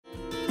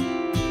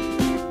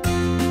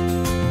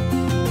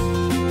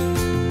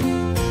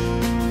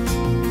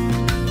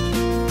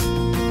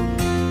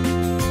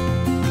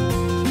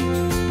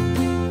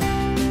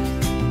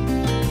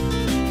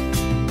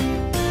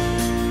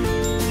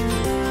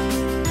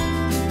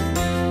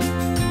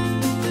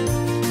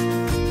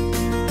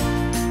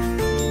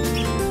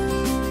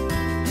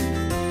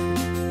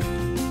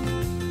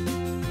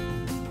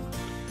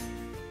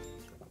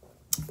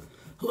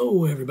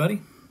Hello,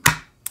 everybody.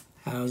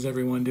 How's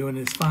everyone doing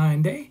this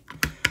fine day?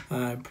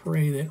 I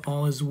pray that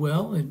all is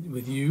well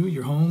with you,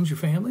 your homes, your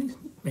families,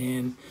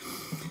 and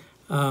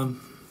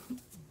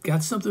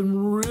got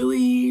something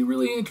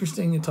really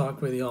interesting to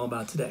talk with you all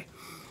about today.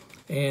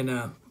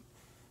 And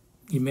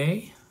you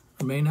may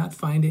or may not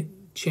find it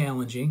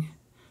challenging,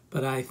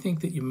 but I think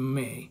that you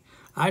may.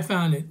 I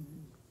found it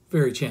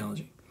very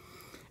challenging,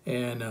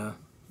 and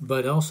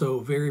but also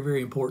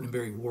very important and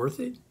very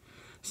worth it.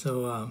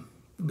 So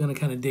I'm going to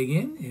kind of dig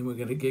in, and we're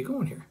going to get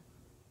going here.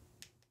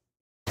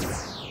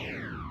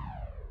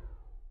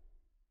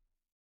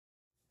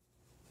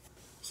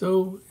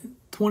 So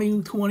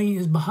 2020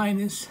 is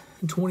behind us,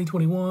 and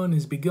 2021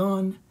 has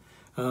begun.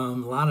 A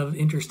lot of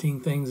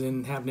interesting things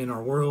happening in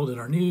our world, in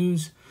our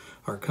news,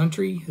 our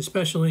country,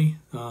 especially.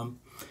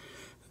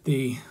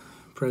 The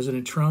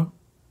President Trump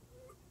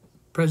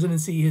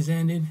presidency has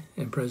ended,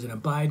 and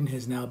President Biden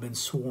has now been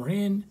sworn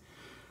in.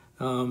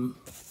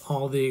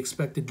 All the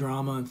expected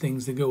drama and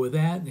things that go with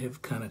that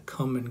have kind of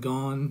come and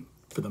gone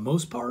for the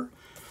most part.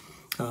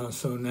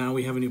 So now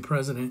we have a new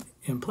president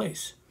in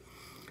place,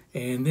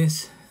 and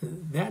that's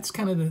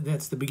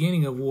the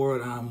beginning of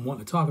what I'm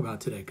wanting to talk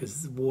about today.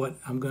 Because what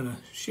I'm going to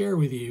share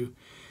with you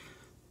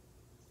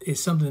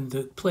is something that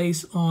took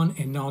place on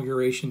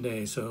Inauguration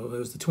Day. So it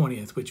was the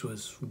 20th, which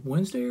was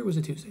Wednesday, or was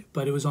it Tuesday?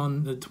 But it was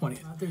on the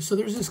 20th. So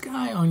there's this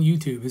guy on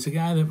YouTube. It's a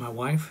guy that my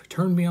wife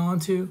turned me on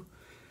to,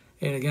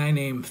 and a guy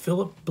named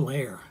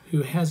Blair,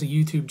 who has a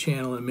YouTube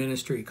channel and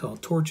ministry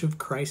called Torch of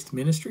Christ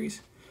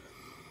Ministries.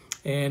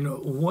 And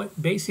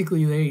what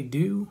basically they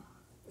do,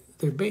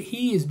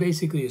 he is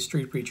basically a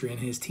street preacher, and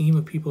his team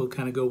of people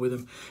kind of go with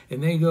him.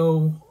 And they've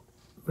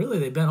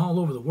been all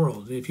over the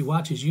world. If you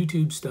watch his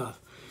YouTube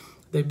stuff,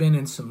 they've been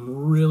in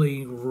some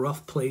really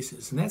rough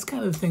places. And that's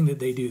kind of the thing that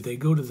they do. They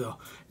go to the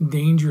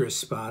dangerous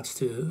spots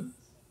to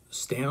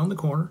stand on the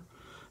corner,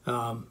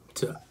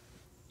 to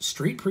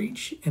street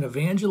preach and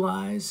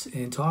evangelize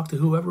and talk to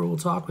whoever will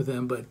talk with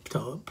them, but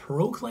to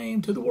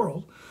proclaim to the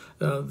world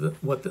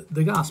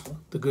the gospel,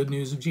 the good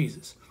news of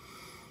Jesus.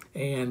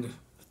 And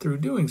through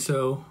doing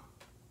so,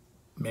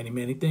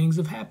 many things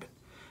have happened,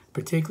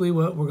 particularly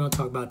what we're going to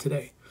talk about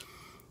today.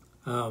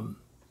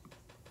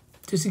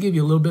 Just to give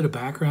you a little bit of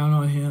background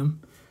on him,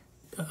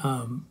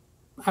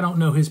 I don't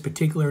know his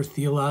particular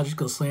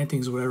theological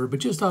slantings or whatever,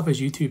 but just off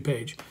his YouTube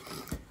page,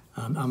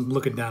 I'm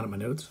looking down at my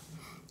notes.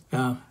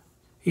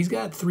 He's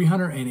got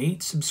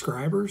 308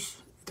 subscribers,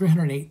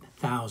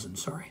 308,000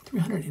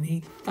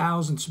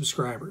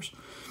 subscribers.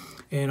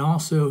 And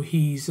also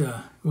he has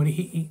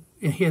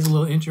a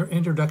little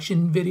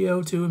introduction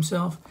video to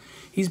himself.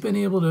 He's been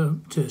able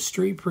to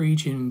street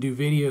preach and do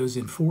videos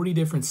in 40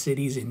 different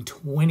cities in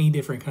 20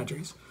 different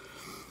countries.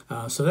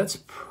 So that's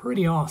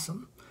pretty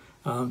awesome,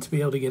 to be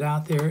able to get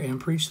out there and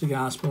preach the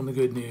gospel and the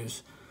good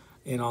news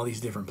in all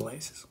these different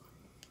places.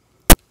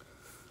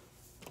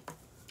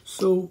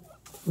 So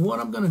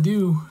what I'm going to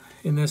do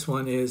in this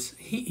one is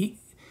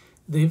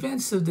the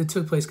events that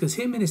took place, because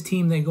him and his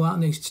team, they go out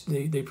and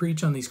they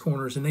preach on these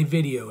corners and they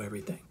video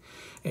everything.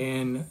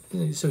 And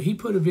so he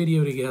put a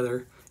video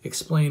together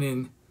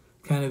explaining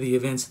kind of the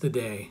events of the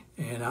day.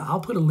 And I'll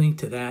put a link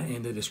to that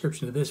in the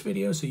description of this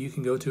video so you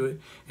can go to it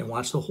and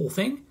watch the whole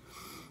thing.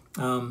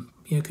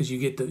 Because you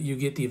get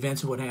the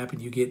events of what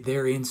happened, you get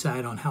their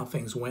insight on how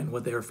things went and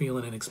what they were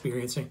feeling and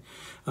experiencing.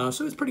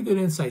 So it's pretty good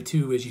insight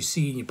too, as you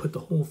see and you put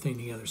the whole thing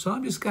together. So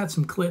I've just got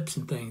some clips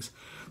and things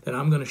that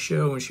I'm going to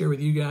show and share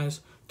with you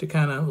guys to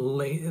kind of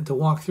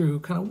walk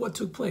through kind of what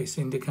took place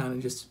and to kind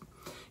of just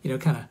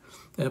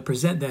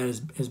present that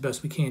as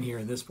best we can here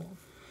in this one.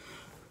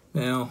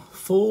 Now,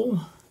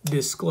 full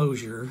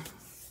disclosure,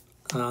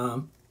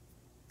 I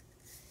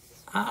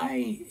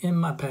in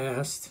my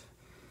past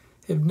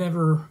have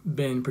never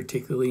been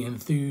particularly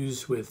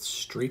enthused with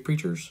street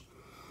preachers,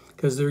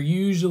 because they're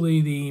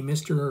usually the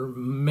Mr.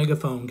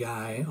 Megaphone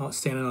guy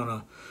standing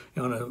on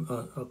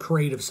a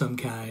crate of some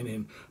kind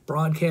and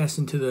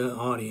broadcasting to the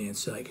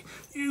audience like,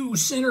 "You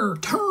sinner,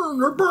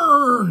 turn or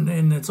burn,"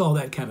 and it's all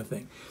that kind of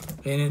thing.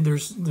 And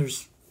there's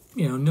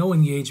no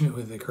engagement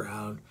with the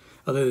crowd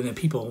other than that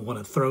people want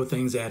to throw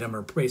things at him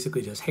or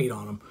basically just hate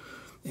on him.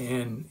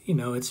 And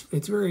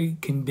it's very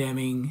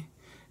condemning.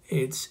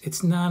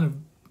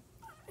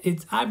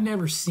 I've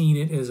never seen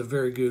it as a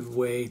very good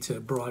way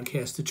to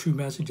broadcast the true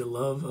message of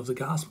love of the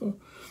gospel,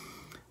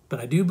 but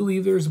I do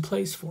believe there's a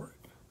place for it.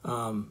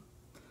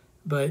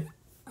 But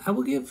I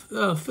will give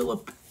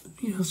Philip,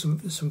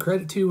 some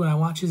credit too when I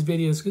watch his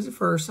videos, because at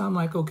first I'm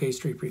like, okay,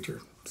 street preacher,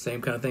 same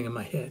kind of thing in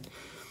my head.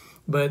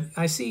 But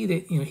I see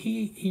that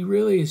he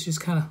really is just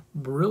kind of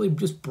really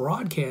just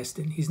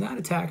broadcasting. He's not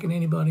attacking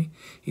anybody.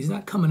 He's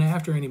not coming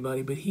after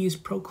anybody, but he is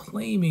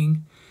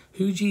proclaiming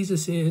who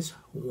Jesus is,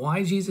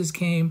 why Jesus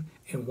came,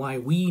 and why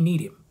we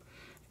need him.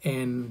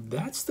 And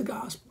that's the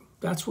gospel.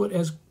 That's what,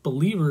 as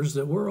believers,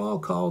 that we're all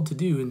called to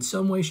do in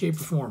some way, shape,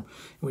 or form.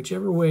 In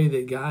whichever way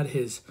that God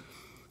has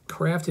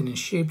crafted and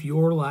shaped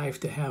your life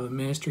to have a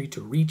ministry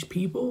to reach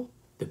people,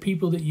 the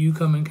people that you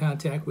come in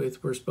contact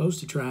with, we're supposed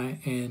to try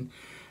and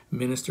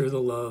minister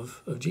the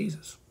love of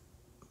Jesus.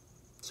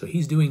 So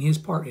he's doing his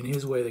part in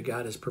his way that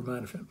God has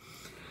provided for him.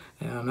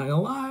 And I'm not going to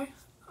lie,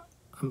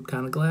 I'm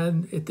kind of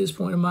glad at this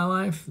point in my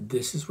life,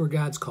 this is where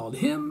God's called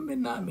him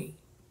and not me.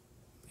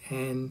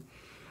 And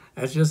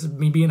that's just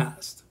me being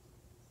honest.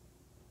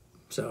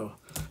 So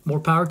more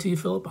power to you,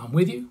 Philip. I'm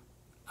with you.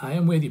 I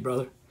am with you,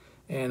 brother.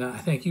 And I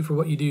thank you for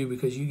what you do,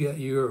 because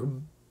you're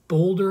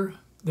bolder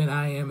than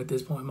I am at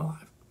this point in my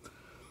life.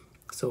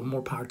 So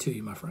more power to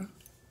you, my friend.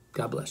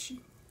 God bless you.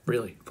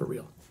 Really, for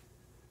real.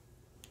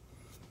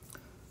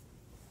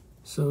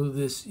 So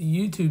this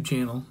YouTube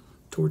channel,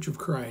 Torch of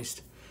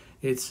Christ,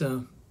 it's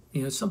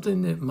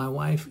something that my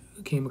wife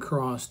came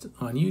across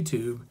on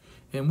YouTube,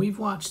 and we've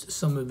watched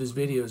some of his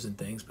videos and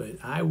things, but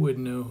I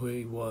wouldn't know who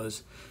he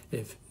was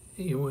if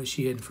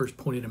she hadn't first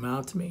pointed him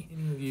out to me.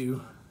 Any of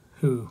you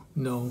who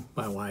know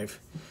my wife,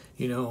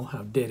 you know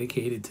how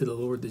dedicated to the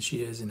Lord that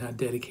she is, and how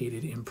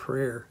dedicated in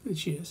prayer that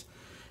she is.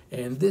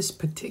 And this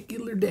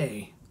particular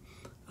day,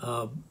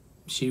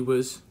 she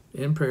was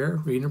in prayer,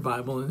 reading her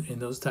Bible and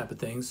those type of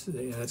things.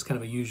 That's kind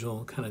of a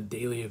usual kind of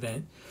daily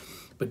event.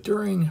 But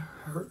during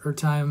her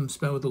time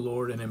spent with the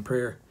Lord and in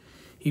prayer,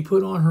 he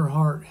put on her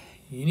heart,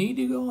 you need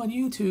to go on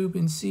YouTube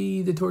and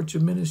see the Torch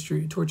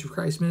of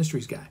Christ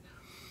Ministries guy.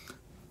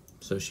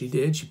 So she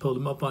did. She pulled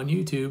him up on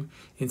YouTube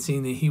and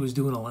seen that he was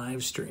doing a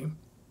live stream.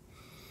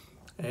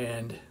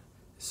 And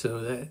so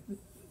that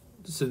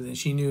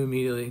she knew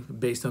immediately,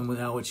 based on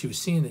what she was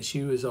seeing, that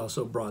she was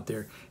also brought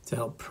there to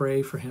help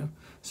pray for him.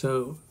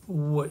 So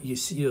what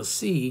you'll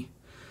see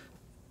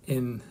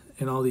in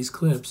all these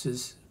clips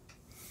is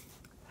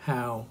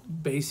how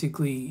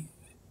basically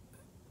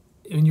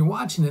when you're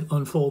watching it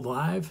unfold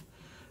live,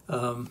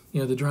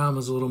 the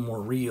drama's a little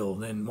more real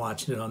than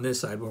watching it on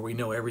this side, where we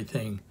know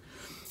everything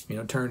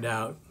turned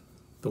out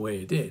the way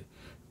it did.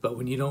 But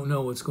when you don't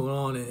know what's going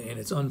on and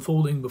it's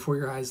unfolding before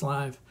your eyes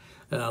live,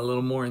 a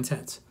little more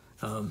intense.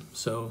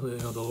 So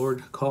the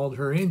Lord called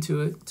her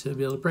into it to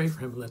be able to pray for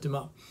him and lift him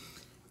up.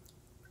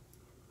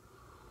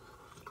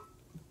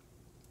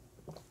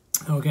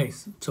 Okay,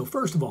 so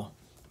first of all,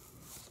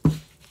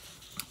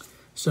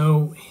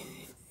 so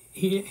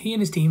he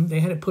and his team, they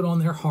had it put on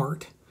their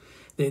heart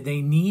that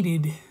they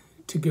needed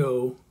to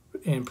go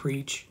and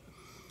preach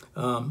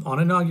on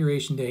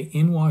Inauguration Day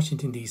in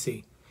Washington,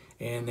 D.C.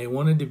 And they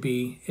wanted to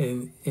be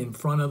in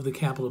front of the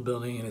Capitol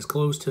building and as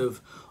close to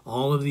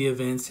all of the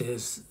events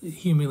as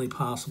humanly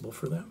possible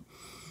for them.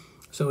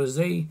 So as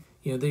they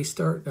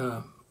start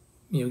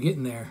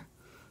getting there,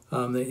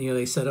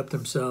 they set up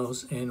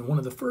themselves, and one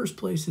of the first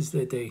places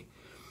that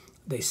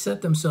they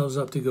set themselves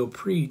up to go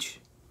preach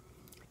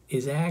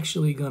is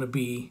actually going to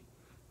be,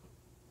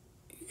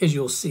 as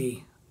you'll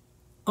see,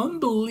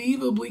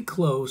 unbelievably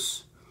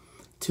close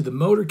to the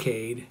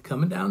motorcade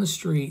coming down the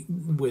street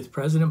with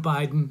President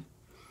Biden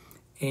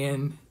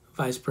and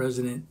Vice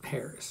President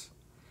Harris,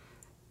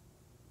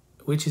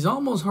 which is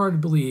almost hard to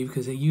believe,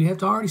 because you have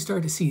to already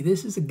start to see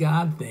this is a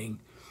God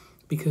thing,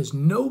 because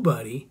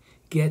nobody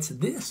gets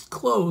this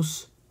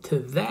close to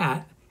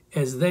that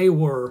as they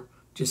were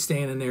just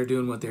standing there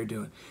doing what they're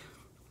doing.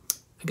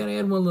 I got to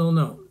add one little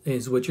note,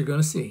 is what you're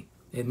going to see,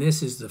 and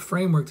this is the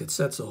framework that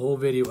sets the whole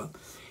video up.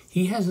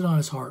 He has it on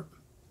his heart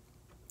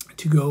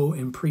to go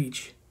and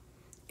preach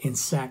in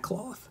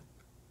sackcloth.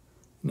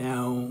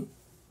 Now,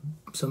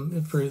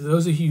 for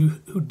those of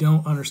you who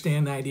don't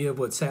understand the idea of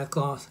what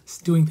sackcloth,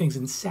 doing things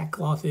in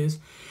sackcloth is,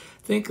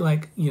 think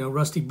like,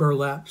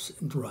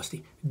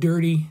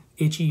 dirty,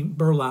 itchy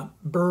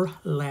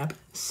burlap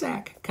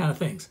sack kind of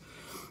things.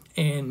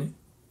 And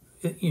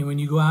when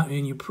you go out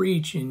and you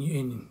preach and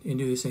do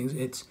these things,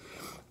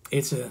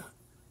 it's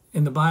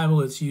in the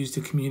Bible it's used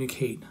to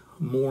communicate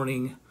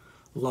mourning,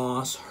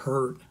 loss,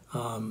 hurt,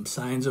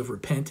 signs of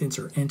repentance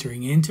or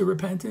entering into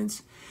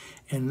repentance.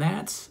 And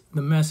that's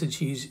the message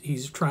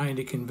he's trying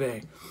to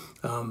convey.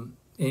 And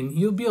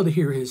you'll be able to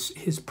hear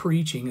his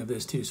preaching of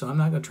this too. So I'm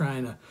not going to try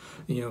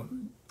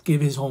and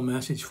give his whole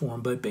message for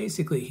him. But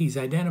basically, he's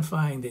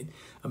identifying that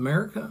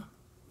America,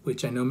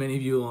 which I know many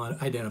of you will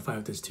identify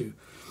with this too,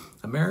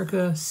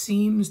 America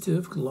seems to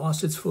have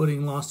lost its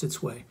footing, lost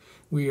its way.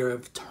 We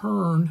have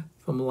turned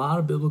from a lot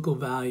of biblical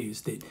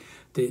values that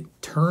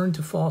turn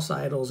to false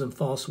idols and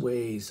false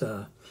ways.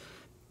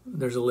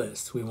 There's a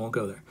list. We won't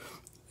go there.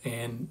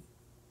 And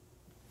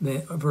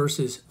the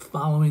verses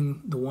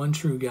following the one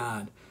true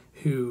God,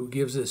 who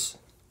gives us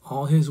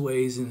all his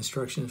ways and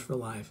instructions for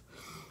life,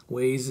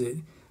 ways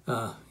that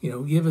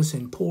give us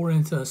and pour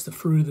into us the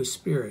fruit of the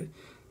Spirit,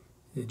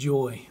 the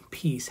joy,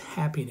 peace,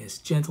 happiness,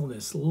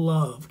 gentleness,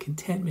 love,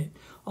 contentment,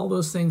 all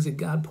those things that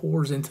God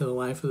pours into the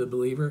life of the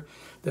believer,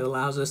 that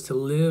allows us to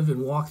live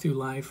and walk through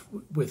life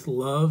with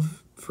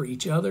love for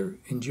each other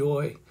and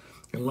joy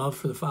and love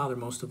for the Father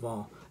most of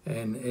all.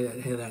 And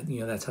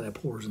that's how that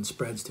pours and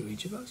spreads to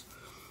each of us.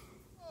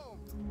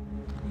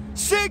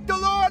 Seek the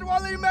Lord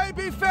while he may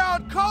be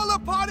found. Call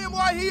upon him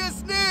while he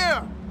is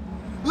near.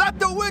 Let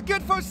the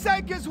wicked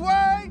forsake his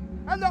way,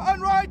 and the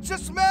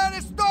unrighteous man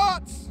his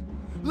thoughts.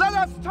 Let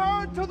us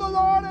turn to the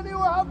Lord, and he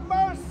will have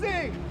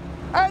mercy,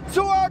 and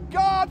to our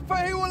God, for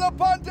he will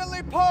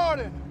abundantly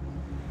pardon.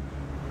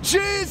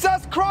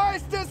 Jesus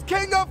Christ is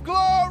King of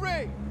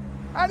glory,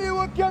 and he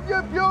will give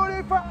you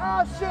beauty for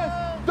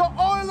ashes, the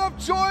oil of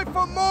joy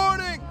for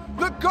mourning,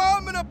 the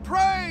garment of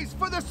praise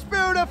for the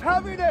spirit of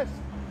heaviness.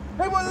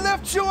 He will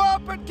lift you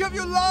up and give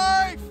you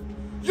life.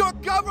 Your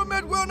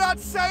government will not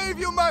save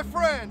you, my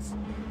friends.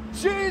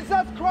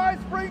 Jesus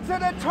Christ brings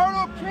an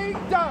eternal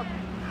kingdom.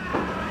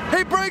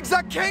 He brings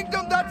a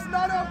kingdom that's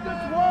not of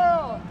this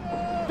world.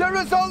 There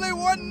is only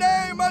one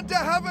name under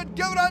heaven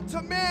given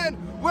unto men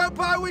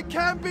whereby we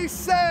can be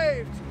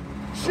saved.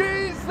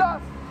 Jesus,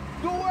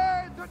 the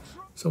way, the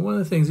truth. So one of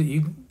the things that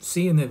you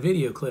see in that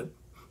video clip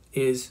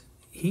is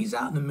he's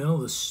out in the middle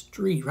of the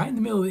street, right in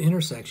the middle of the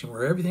intersection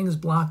where everything is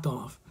blocked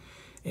off,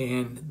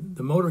 and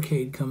the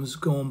motorcade comes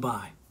going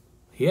by.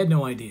 He had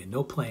no idea,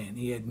 no plan.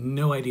 He had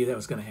no idea that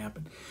was going to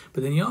happen.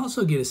 But then you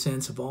also get a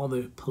sense of all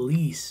the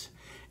police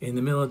and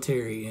the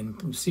military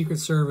and Secret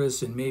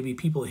Service and maybe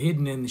people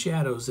hidden in the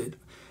shadows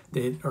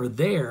that are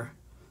there,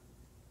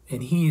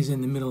 and he is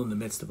in the middle, in the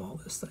midst of all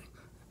this thing.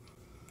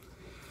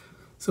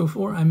 So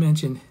before I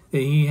mentioned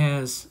that he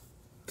has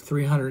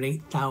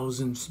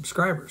 308,000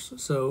 subscribers.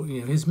 So,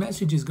 you know, his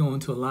message is going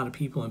to a lot of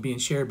people and being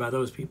shared by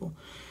those people.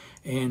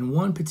 And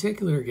one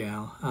particular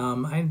gal,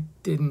 I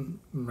didn't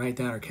write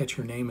down or catch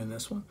her name in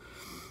this one,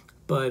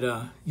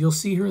 but you'll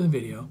see her in the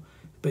video.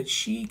 But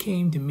she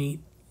came to meet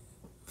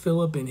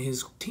Philip and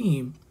his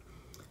team,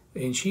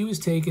 and she was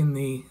taking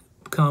the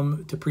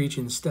come to preach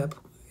in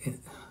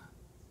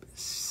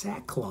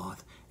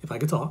sackcloth, if I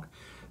could talk,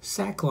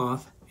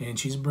 sackcloth, and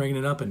she's bringing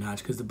it up a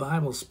notch because the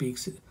Bible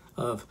speaks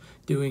of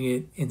doing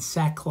it in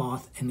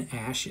sackcloth and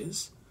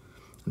ashes.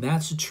 And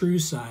that's a true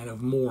sign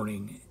of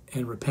mourning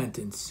and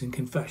repentance and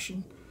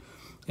confession,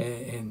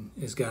 and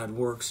as God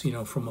works, you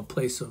know, from a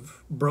place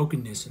of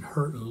brokenness and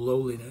hurt and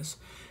lowliness,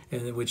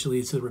 and which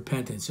leads to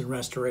repentance and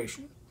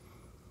restoration.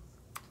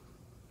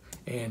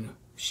 And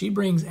she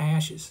brings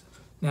ashes.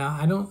 Now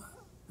I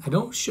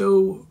don't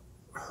show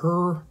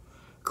her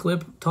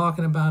clip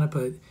talking about it,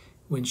 but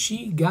when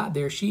she got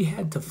there, she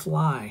had to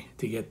fly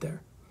to get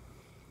there.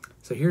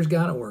 So here's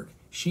God at work.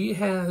 She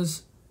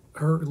has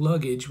her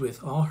luggage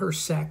with all her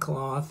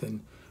sackcloth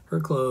and her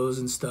clothes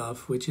and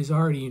stuff, which is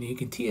already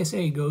unique, and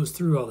TSA goes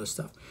through all this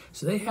stuff.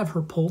 So they have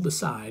her pulled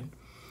aside,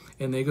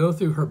 and they go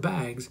through her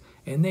bags,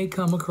 and they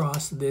come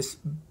across this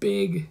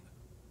big,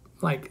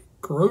 like,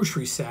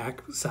 grocery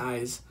sack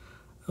size,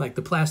 like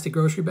the plastic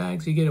grocery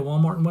bags you get at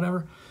Walmart and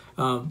whatever,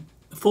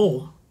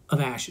 full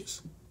of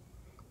ashes.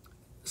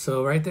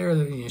 So right there,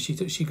 you know,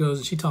 she goes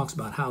and she talks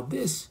about how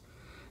this,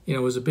 you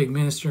know, was a big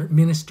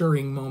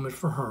ministering moment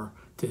for her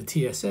to the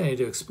TSA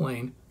to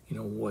explain, you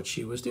know, what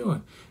she was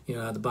doing. You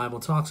know, the Bible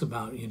talks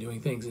about, you know,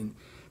 doing things and,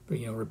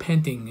 you know,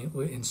 repenting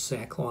in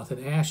sackcloth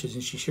and ashes,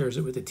 and she shares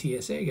it with the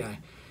TSA guy.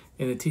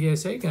 And the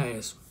TSA guy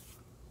is,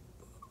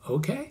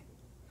 okay,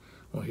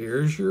 well,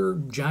 here's your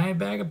giant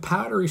bag of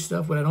powdery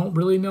stuff, but I don't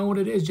really know what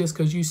it is just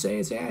because you say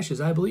it's ashes.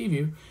 I believe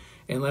you.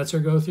 And lets her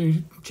go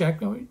through,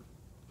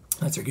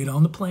 lets her get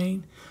on the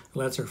plane,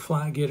 lets her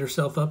fly, get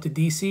herself up to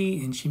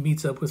D.C., and she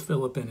meets up with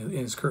Philip and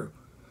his crew.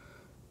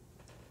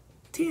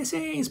 TSA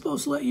ain't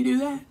supposed to let you do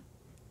that.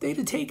 They'd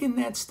have taken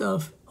that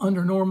stuff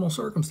under normal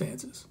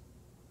circumstances.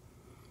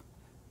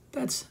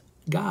 That's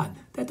God.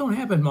 That don't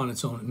happen on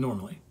its own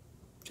normally.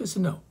 Just a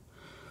note.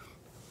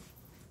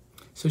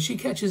 So she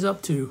catches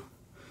up to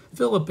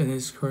Philip and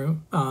his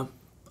crew,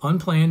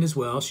 unplanned as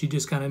well. She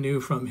just kind of knew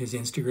from his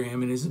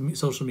Instagram and his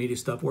social media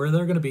stuff where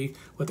they're going to be,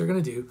 what they're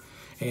going to do,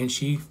 and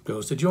she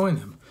goes to join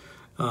them.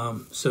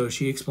 So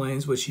she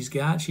explains what she's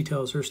got. She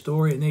tells her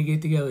story, and they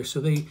get together. So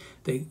they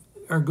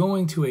are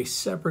going to a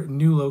separate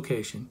new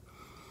location,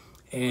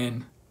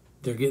 and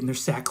they're getting their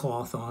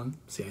sackcloth on.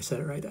 See, I said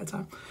it right that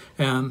time.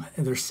 And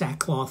their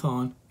sackcloth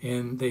on,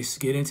 and they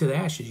get into the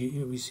ashes.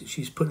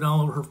 She's putting it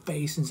all over her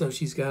face, and so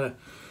she's got a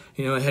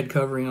head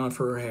covering on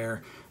for her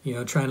hair, you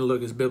know, trying to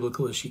look as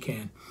biblical as she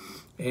can.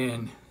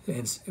 And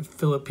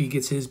Philip, he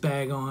gets his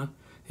bag on,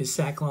 his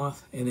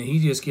sackcloth, and then he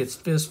just gets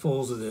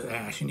fistfuls of the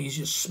ash, and he's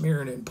just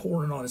smearing it and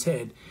pouring it on his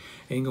head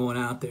and going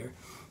out there.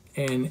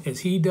 And as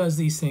he does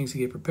these things to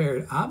get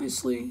prepared,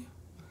 obviously,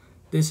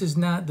 this is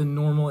not the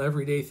normal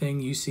everyday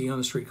thing you see on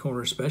the street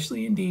corner,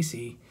 especially in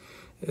D.C.,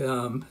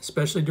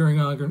 especially during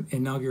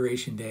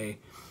Inauguration Day.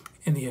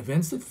 And the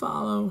events that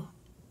follow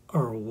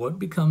are what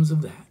becomes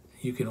of that.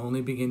 You can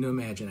only begin to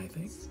imagine, I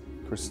think.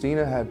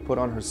 Christina had put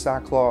on her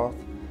sackcloth.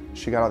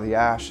 She got all the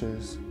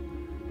ashes.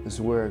 This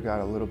is where it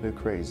got a little bit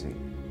crazy.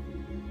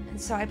 And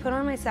so I put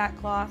on my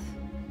sackcloth.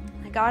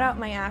 I got out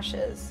my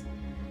ashes.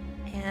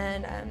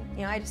 And,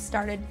 I just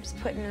started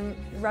putting them,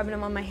 rubbing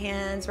them on my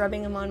hands,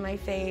 rubbing them on my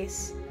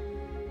face.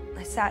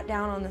 I sat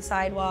down on the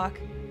sidewalk.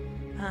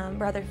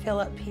 Brother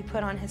Philip, he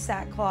put on his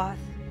sackcloth,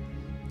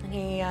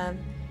 and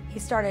he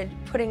started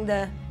putting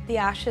the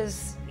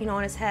ashes,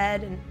 on his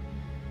head, and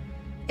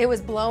it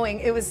was blowing.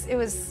 It was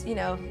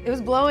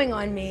blowing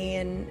on me,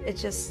 and it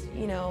just,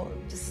 it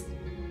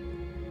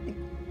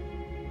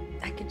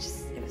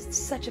was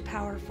such a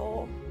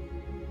powerful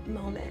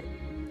moment,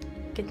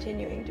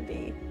 continuing to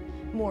be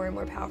more and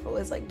more powerful. It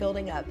was like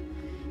building up.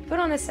 He put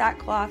on the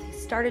sackcloth, he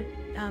started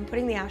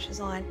putting the ashes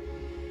on.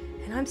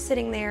 And I'm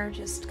sitting there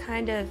just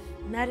kind of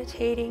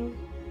meditating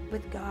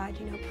with God,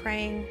 you know,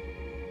 praying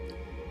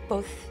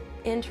both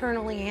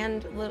internally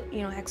and,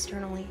 you know,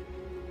 externally.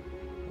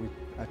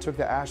 I took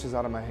the ashes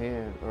out of my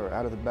hand, or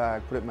out of the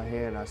bag, put it in my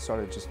hand, and I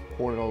started just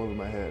pouring it all over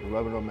my head,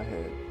 rubbing it on my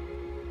head.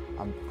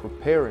 I'm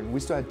preparing. We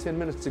still had 10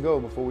 minutes to go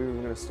before we were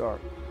going to start.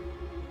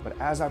 But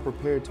as I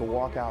prepared to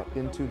walk out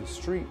into the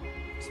street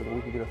so that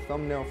we could get a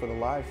thumbnail for the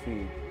live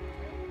feed,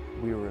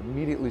 we were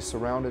immediately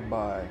surrounded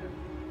by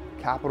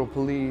Capitol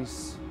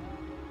Police,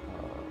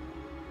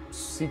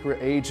 secret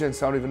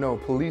agents, I don't even know,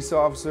 police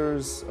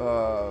officers,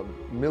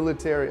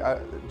 military.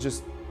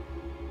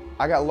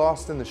 I got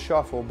lost in the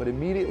shuffle, but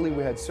immediately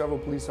we had several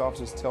police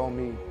officers tell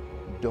me,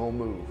 don't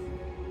move.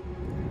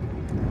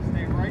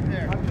 Stay right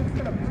there. I'm just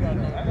gonna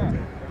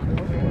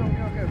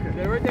Okay.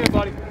 Stay right there,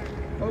 buddy.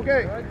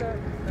 Okay. Stay right there.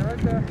 Stay right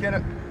there. Get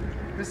it.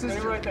 This is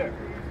Stay right there.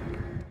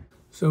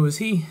 So as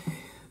he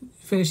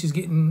finishes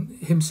getting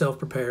himself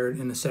prepared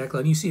in the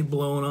sackcloth, you see it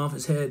blowing off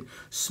his head,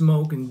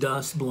 smoke and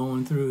dust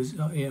blowing through his,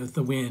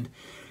 the wind,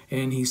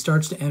 and he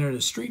starts to enter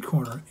the street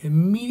corner.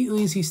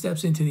 Immediately as he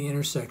steps into the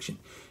intersection,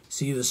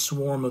 see the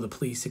swarm of the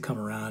police that come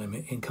around him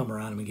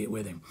and get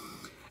with him.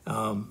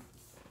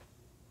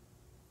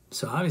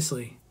 So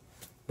obviously,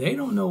 they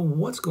don't know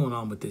what's going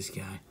on with this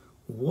guy,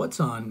 what's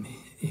on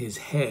his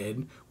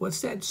head,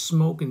 what's that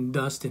smoke and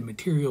dust and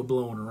material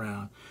blowing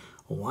around.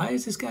 Why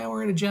is this guy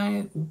wearing a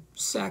giant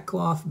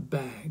sackcloth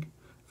bag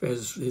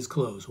as his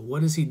clothes?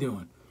 What is he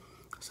doing?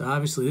 So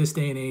obviously, this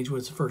day and age,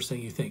 what's the first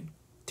thing you think?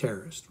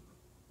 Terrorist.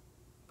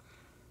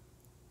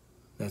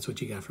 That's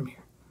what you got from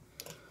here.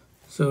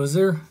 So as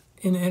they're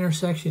in the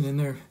intersection and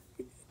they're,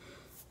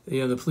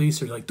 the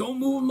police are like, don't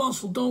move a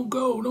muscle, don't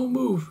go, don't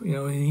move.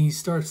 And he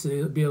starts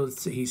to be able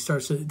to, he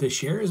starts to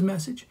share his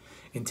message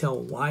and tell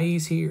why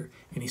he's here.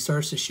 And he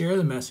starts to share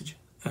the message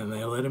and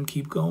they let him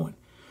keep going.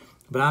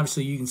 But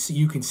obviously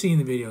you can see in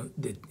the video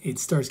that it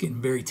starts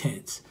getting very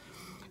tense.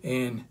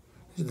 And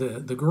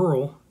the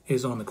girl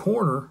is on the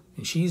corner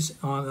and she's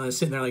on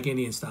sitting there like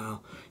Indian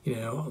style,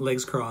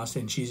 legs crossed,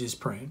 and she's just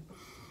praying.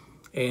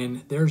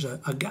 And there's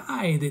a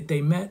guy that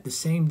they met the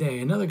same day,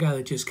 another guy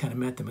that just kind of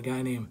met them, a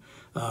guy named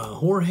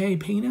Jorge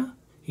Pina.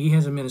 He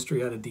has a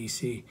ministry out of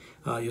D.C.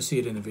 You'll see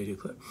it in the video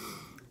clip.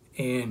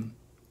 And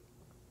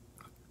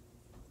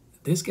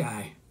this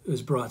guy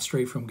was brought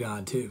straight from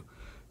God too,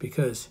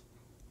 because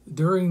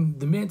during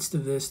the midst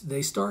of this,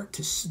 they start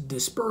to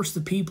disperse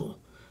the people,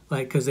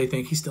 because they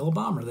think he's still a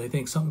bomber. They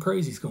think something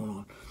crazy's going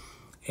on.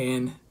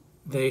 And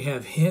they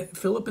have hit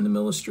Philip in the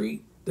middle of the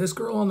street, this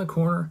girl on the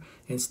corner,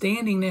 and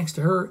standing next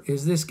to her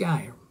is this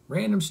guy,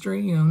 random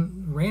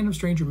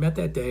stranger met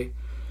that day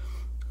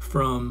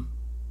from,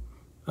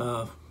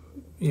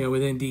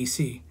 within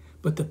D.C.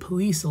 But the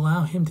police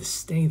allow him to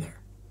stay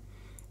there.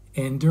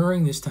 And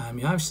during this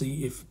time,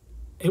 obviously, if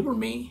it were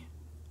me,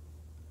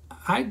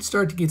 I'd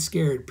start to get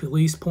scared.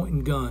 Police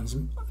pointing guns,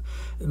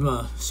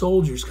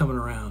 soldiers coming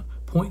around,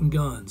 pointing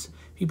guns,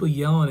 people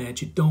yelling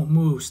at you, don't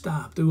move,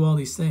 stop, do all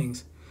these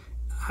things.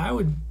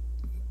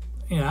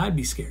 I'd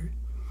be scared.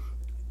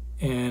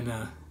 And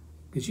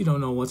because you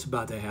don't know what's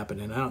about to happen.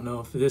 And I don't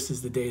know if this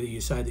is the day that you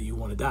decide that you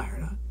want to die or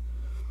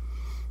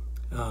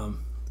not.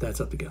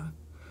 That's up to God.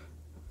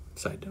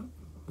 Side note.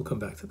 We'll come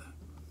back to that.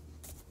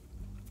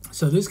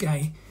 So this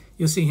guy,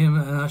 you'll see him,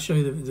 and I'll show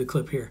you the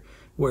clip here,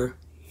 where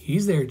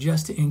he's there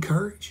just to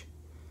encourage.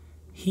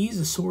 He's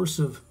a source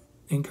of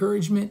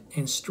encouragement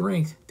and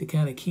strength to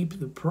kind of keep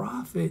the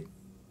prophet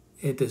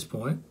at this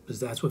point, because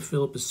that's what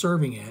Philip is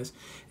serving as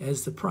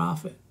the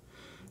prophet,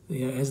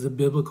 as the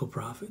biblical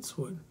prophets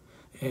would.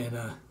 And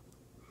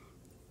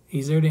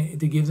he's there to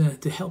give them,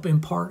 to help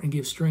impart and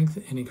give strength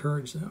and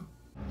encourage them.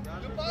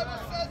 The Bible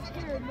says if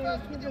you confess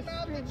with your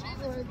mouth that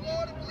Jesus is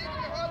Lord and believe in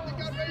your heart that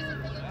God raised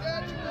him from the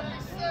dead, you will be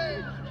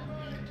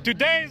saved.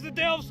 Today is the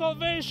day of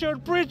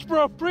salvation. Preach,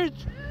 bro,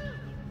 preach.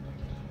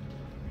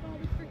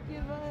 Father,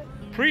 forgive us.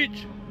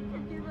 Preach.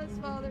 Forgive us,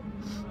 Father.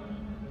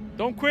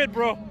 Don't quit,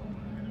 bro.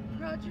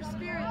 Pour out your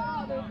spirit,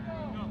 Father.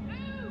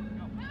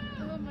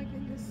 Oh my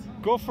goodness.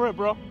 Go for it,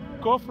 bro.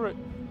 Go for it.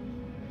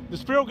 The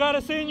Spirit of God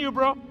is in you,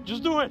 bro.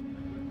 Just do it.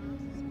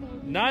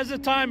 Now's the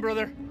time,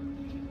 brother.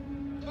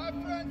 My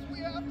friends, we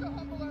have to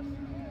humble ourselves.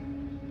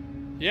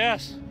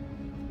 Yes.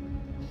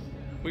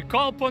 We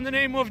call upon the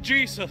name of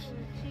Jesus.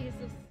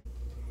 Jesus.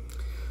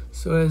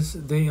 So as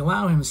they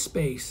allow him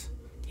space,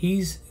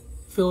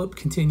 Philip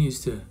continues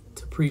to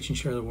preach and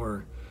share the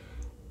word.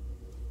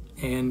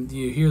 And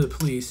you hear the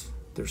police,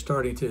 they're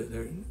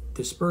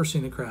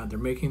dispersing the crowd. They're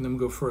making them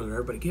go further.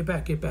 Everybody get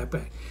back.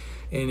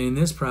 And in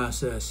this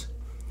process,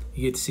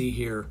 you get to see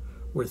here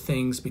where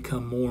things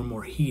become more and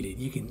more heated.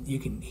 You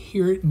can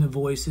hear it in the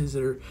voices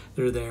that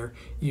are there.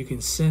 You can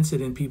sense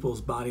it in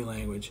people's body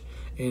language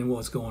and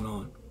what's going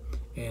on.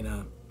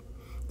 And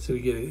so you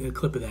get a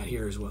clip of that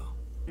here as well.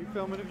 You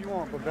film it if you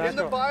want, but back In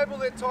the up.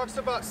 Bible, it talks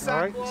about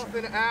sackcloth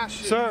and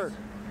ashes. Sir,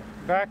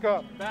 back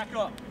up. Back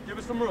up. Give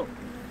us some room.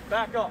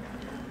 Back up.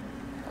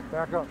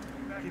 Back up.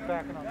 Keep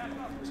backing up.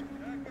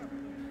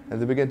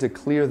 And they began to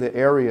clear the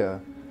area,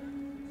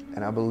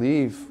 and I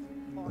believe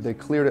They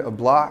cleared it a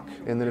block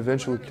and then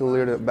eventually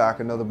cleared it back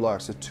another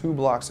block. So 2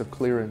 blocks of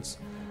clearance.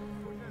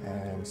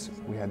 And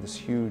we had this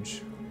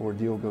huge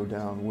ordeal go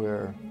down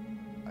where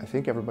I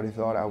think everybody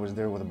thought I was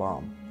there with a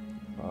bomb.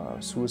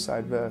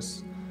 Suicide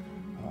vest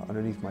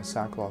underneath my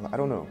sackcloth, I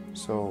don't know.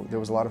 So there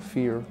was a lot of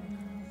fear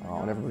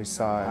on everybody's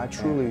side. I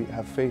truly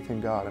have faith in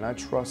God and I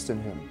trust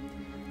in Him.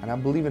 And I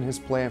believe in His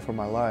plan for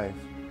my life.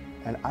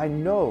 And I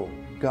know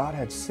God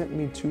had sent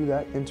me to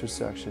that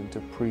intersection to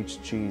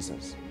preach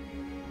Jesus.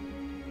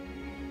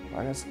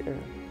 I got scared.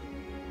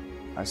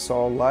 I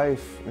saw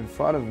life in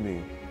front of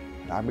me.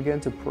 And I began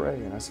to pray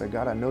and I said,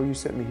 God, I know you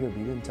sent me here, but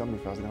you didn't tell me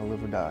if I was going to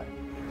live or die.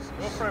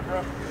 Go pray,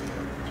 bro.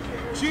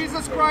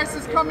 Jesus Christ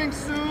is coming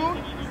soon.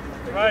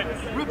 That's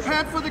right.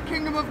 Repent, for the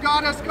kingdom of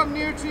God has come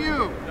near to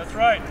you. That's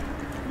right.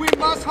 We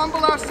must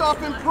humble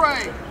ourselves and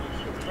pray.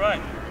 That's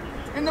right.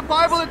 In the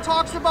Bible, it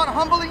talks about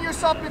humbling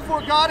yourself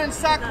before God in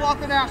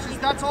sackcloth and ashes.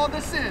 That's all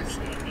this is.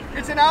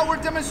 It's an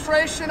outward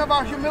demonstration of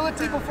our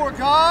humility before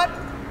God.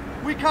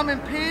 We come in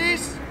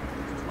peace.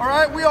 All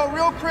right, we are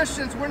real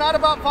Christians. We're not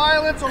about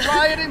violence or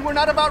rioting. We're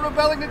not about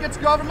rebelling against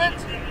government.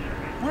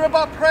 We're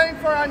about praying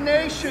for our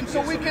nation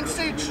so we can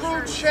see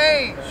true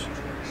change.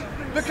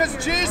 Because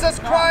Jesus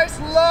Christ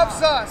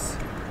loves us,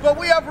 but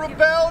we have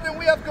rebelled and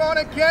we have gone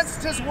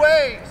against His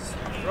ways.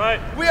 Right.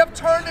 We have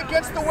turned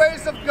against the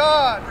ways of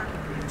God.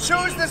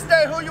 Choose this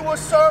day who you will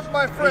serve,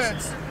 my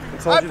friends.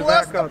 I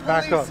bless the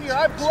police here.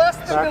 I bless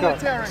the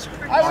military.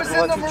 I was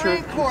in the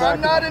Marine Corps.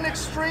 I'm not an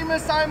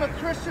extremist. I'm a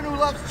Christian who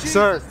loves Jesus.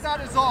 Sir,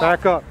 that is all.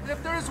 back up. And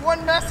if there is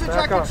one message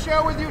I can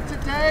share with you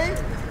today,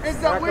 is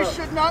that we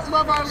should not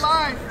love our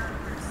life.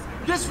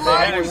 This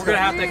life We're going to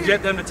have to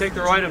get them to take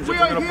their items if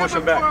we're going to push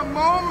them for back. a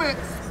moment.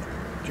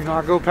 Do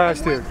not go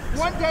past here.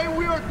 One day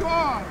we are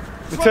gone.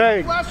 The From tag.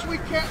 the flesh we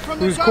came, from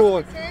the Who's dust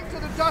cooling? we came to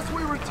the dust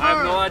we return. I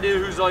have no idea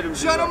whose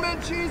items. Gentlemen,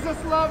 Jesus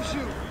loves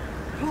you.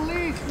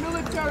 Police,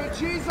 military,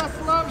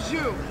 Jesus loves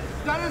you.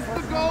 That is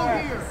the goal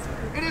here.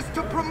 It is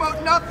to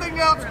promote nothing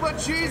else but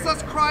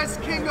Jesus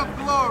Christ, King of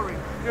glory.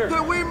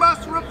 That we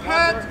must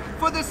repent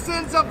for the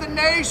sins of the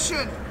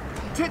nation.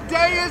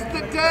 Today is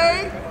the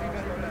day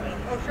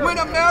when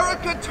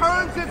America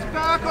turns its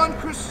back on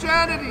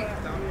Christianity.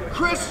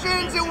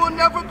 Christians, it will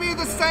never be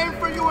the same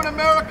for you in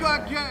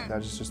America again.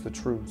 That is just the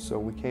truth. So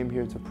we came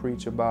here to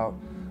preach about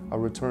a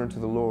return to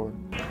the Lord.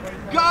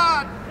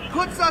 God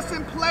puts us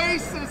in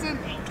places in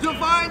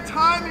divine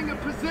timing and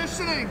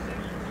positioning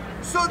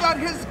so that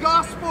His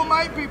gospel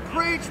might be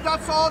preached.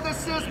 That's all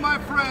this is, my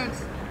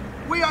friends.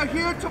 We are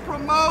here to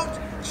promote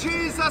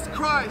Jesus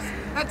Christ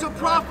and to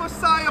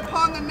prophesy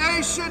upon the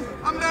nation.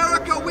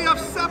 America, we have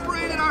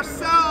separated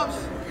ourselves.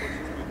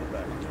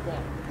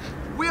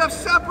 We have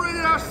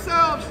separated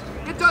ourselves.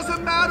 It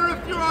doesn't matter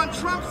if you're on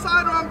Trump's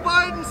side or on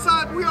Biden's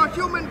side. We are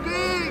human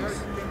beings.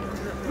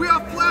 We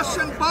are flesh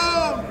and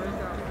bone.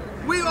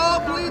 We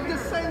all bleed the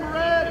same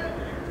red.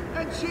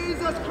 And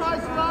Jesus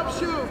Christ loves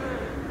you.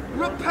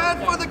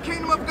 Repent, for the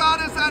kingdom of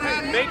God is at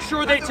hand. Make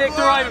sure they take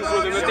their items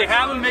with them. If they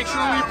have them, make sure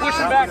we push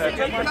them back. They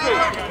take their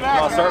food.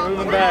 I'll start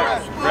moving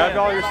back. Grab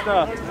all your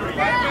stuff.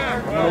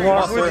 I'm going to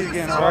walk with you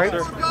again, all right?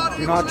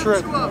 Do not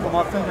trip. Put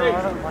my finger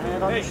on it, my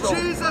hand on your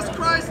shoulder. Jesus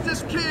Christ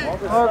is King.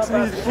 Folks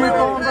need to keep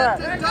going back.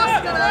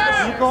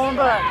 Keep going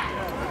back.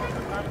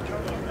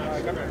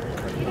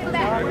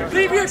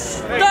 Leave your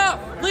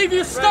stuff! Leave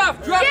your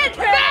stuff! Drop Get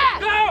the camera!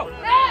 back! Go!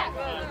 Back!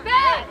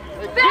 Back!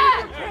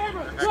 Back!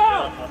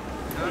 Go!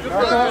 You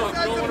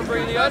don't want to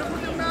bring any items?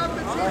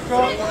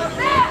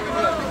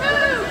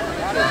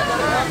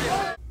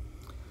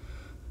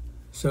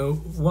 So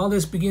while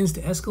this begins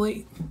to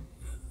escalate,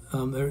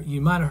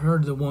 you might have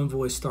heard the one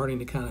voice starting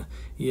to kind of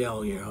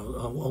yell,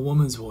 a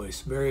woman's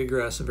voice, very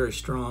aggressive, very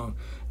strong,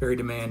 very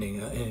demanding.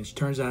 And it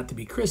turns out to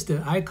be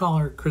Krista. I call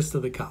her Krista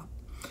the cop.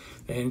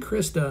 And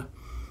Krista,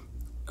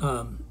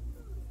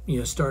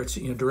 starts,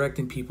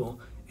 directing people,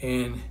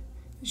 and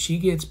she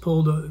gets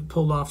pulled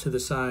off to the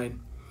side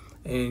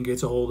and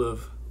gets a hold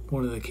of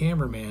one of the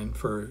cameramen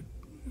for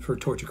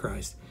Torch of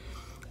Christ.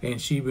 And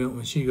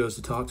when she goes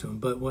to talk to him.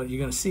 But what you're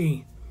going to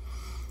see,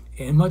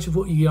 and much of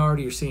what you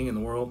already are seeing in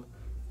the world,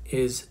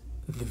 is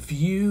the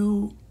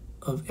view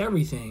of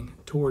everything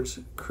towards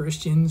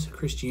Christians,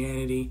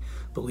 Christianity,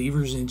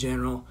 believers in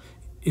general,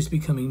 is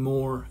becoming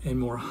more and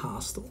more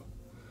hostile.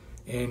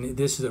 And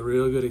this is a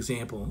real good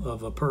example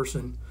of a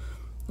person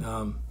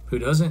who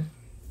doesn't,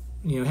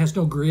 has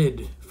no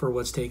grid for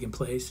what's taking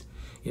place,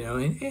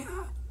 and I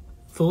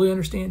fully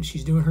understand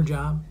she's doing her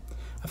job.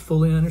 I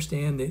fully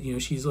understand that,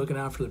 she's looking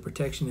out for the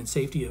protection and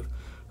safety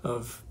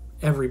of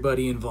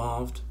everybody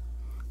involved.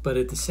 But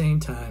at the same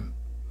time,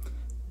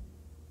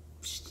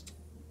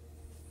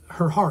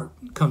 her heart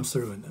comes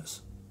through in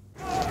this.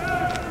 So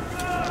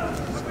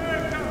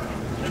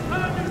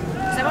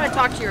I want to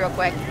talk to you real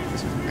quick.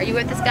 Are you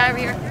with this guy over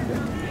here?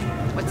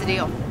 What's the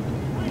deal?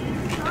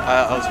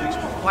 I was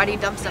fixing. Why do you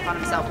dump stuff on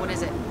himself? What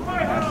is it?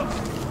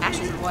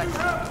 Ashes of what?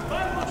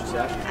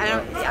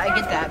 I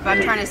get that, but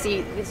I'm trying to see.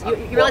 You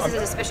realize this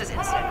is a suspicious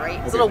incident, right?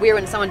 It's a little weird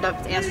when someone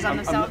answers on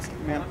themselves.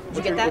 Ma'am, Did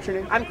you get that? What's your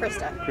name? I'm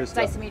Krista. Krista.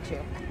 Nice to meet you.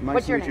 Nice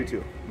What's to your meet name? you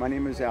too. My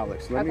name is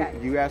Alex.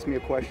 You asked me a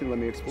question. Let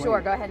me explain.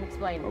 Sure, go ahead and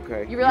explain.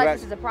 Okay. You realize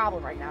this is a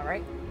problem right now,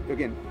 right?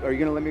 Again, are you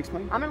going to let me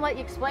explain? I'm going to let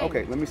you explain.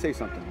 Okay, let me say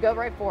something. Go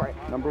right for it.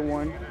 Number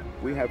one,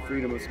 we have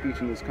freedom of speech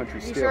in this country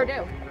still. You sure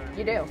do.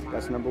 You do.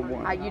 That's number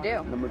one. You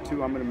do. Number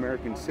two, I'm an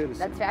American citizen.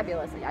 That's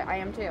fabulous. I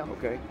am too.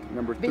 Okay.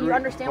 Number three. But you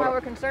understand why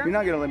we're concerned? You're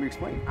not going to let me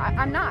explain.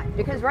 I'm not,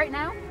 because right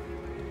now,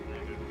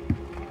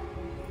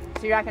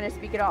 so you're not going to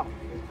speak at all.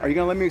 Are you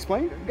going to let me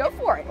explain? Go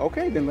for it.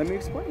 Okay, then let me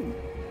explain.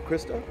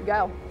 Krista?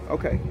 Go.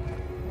 Okay.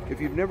 If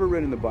you've never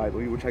read in the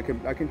Bible, which I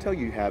can tell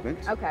you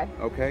haven't. Okay.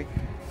 Okay.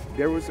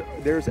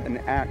 There's an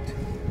act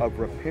of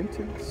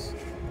repentance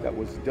that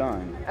was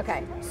done.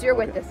 Okay. So you're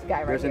with this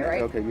guy right here,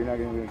 right? Okay, you're not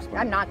going to explain.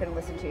 I'm not going to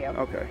listen to you.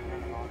 Okay.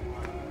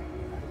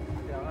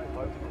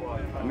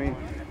 I mean,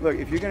 look,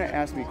 if you're going to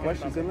ask me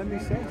questions, then let me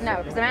say so. No,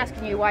 because I'm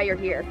asking you why you're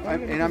here.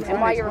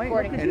 And why you're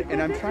recording.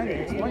 And I'm trying to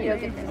explain. You don't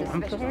get this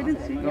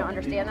suspicious. You don't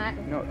understand that?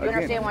 No, you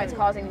understand why it's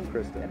causing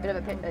Krista, a bit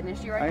of an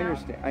issue right now?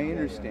 I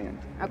understand.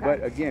 Okay.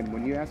 But again,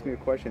 when you ask me a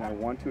question, I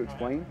want to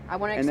explain. I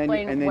want to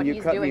explain what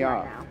he's doing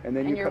right now. And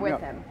then you're with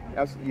him.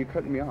 You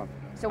cut me off.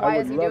 So why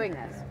is he doing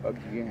this?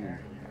 Again,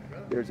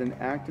 there's an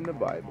act in the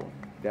Bible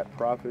that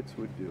prophets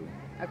would do.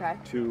 Okay.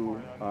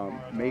 To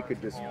make a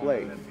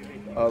display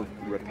of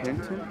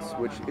repentance,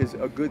 which is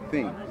a good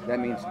thing. That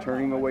means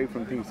turning away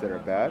from things that are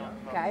bad,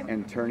 okay,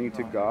 and turning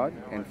to God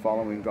and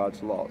following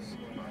God's laws.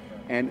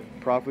 And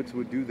prophets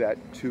would do that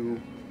to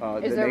the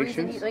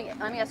nations.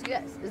 Let me ask you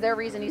this. Is there a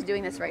reason he's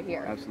doing this right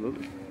here?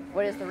 Absolutely.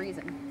 What is the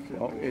reason?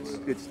 Well,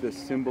 it's the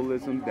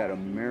symbolism that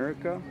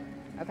America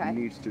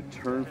needs to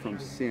turn from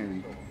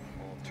sin,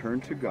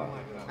 turn to God.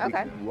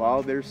 Okay.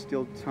 While there's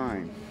still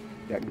time,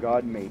 that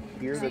God may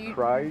hear the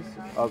cries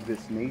of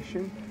this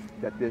nation,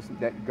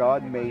 that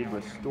God may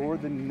restore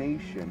the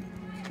nation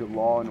to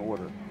law and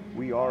order.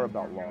 We are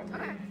about law and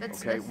order. Okay,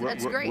 that's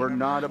great. We're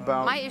not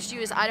about... My issue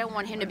is I don't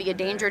want him to be a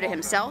danger to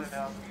himself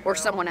or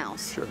someone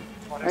else. Sure.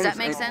 Does that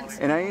make sense?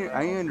 And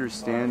I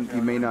understand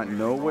you may not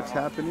know what's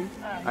happening.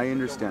 I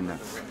understand that.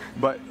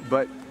 But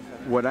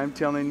what I'm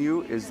telling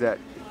you is that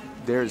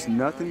there's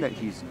nothing that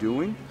he's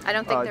doing. I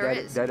don't think there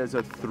is. That is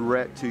a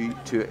threat to I'm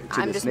this nation.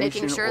 I'm just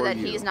making sure that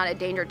you. He's not a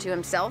danger to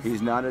himself.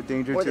 He's not a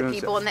danger to himself. Or the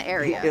people in the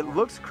area. It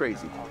looks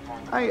crazy.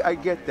 I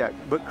get that.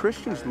 But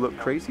Christians look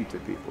crazy to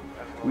people.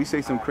 We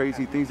say some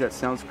crazy things that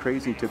sounds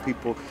crazy to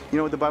people. You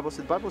know what the Bible says?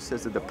 The Bible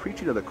says that the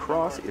preaching of the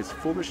cross is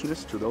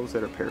foolishness to those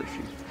that are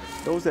perishing.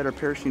 Those that are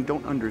perishing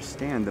don't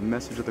understand the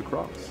message of the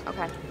cross.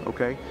 Okay.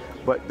 Okay?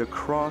 But the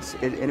cross,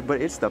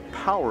 but it's the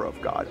power of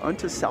God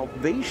unto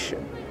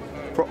salvation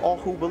for all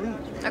who believe.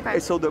 Okay.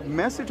 And so the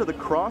message of the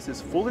cross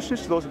is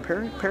foolishness to those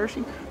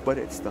perishing, but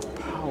it's the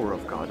power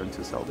of God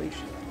unto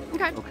salvation.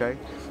 Okay. Okay?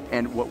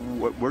 And what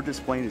we're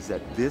displaying is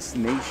that this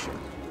nation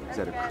is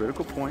at a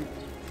critical point,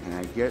 and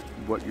I get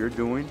what you're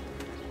doing.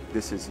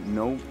 This is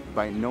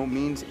by no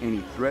means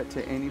any threat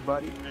to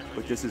anybody,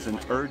 but this is an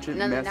urgent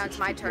message now it's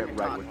my turn to get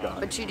right talk. with God.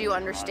 But you do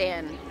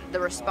understand the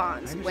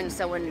response when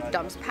someone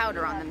dumps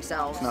powder on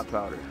themselves. It's not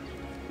powder.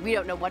 We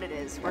don't know what it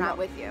is. We're not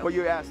with you. Well,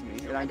 you asked me,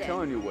 and I'm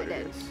telling you what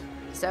it is.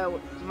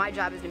 So my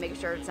job is to make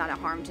sure it's not a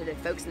harm to the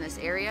folks in this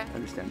area. I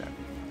understand that.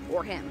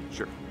 Or him.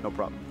 Sure, no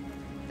problem.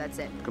 That's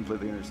it.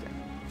 Completely understand.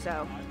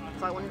 So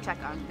I wanted to check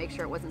on, make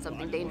sure it wasn't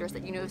something dangerous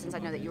that you knew, since I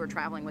know that you were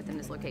traveling within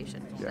this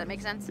location. Does that make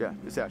sense? Yeah,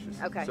 it's Ashes.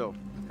 Okay. So,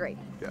 great.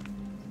 Yeah.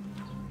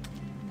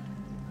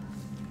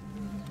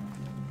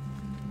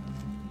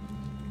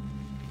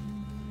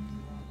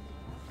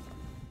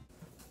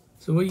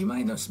 So what you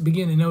might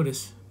begin to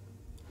notice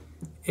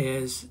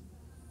is,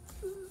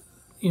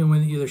 you know,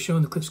 when they're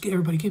showing the clips,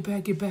 everybody get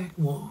back, get back.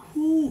 Well,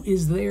 who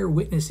is there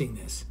witnessing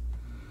this?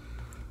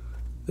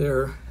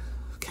 There are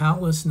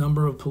countless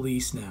number of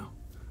police now.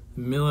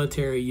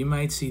 Military, you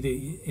might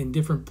see in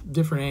different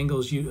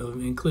angles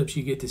in clips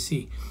you get to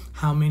see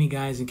how many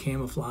guys in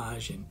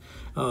camouflage and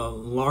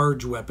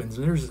large weapons.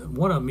 And there's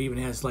one of them even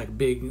has like a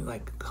big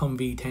like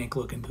Humvee tank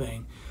looking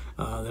thing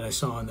that I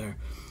saw in there.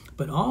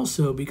 But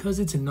also because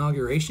it's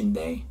inauguration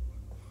day,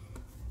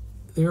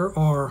 there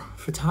are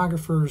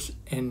photographers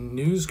and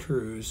news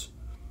crews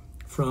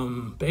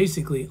from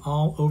basically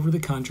all over the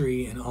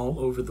country and all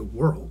over the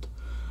world,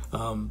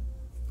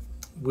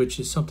 which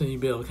is something you'll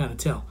be able to kind of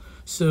tell.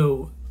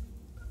 So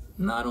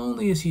not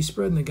only is he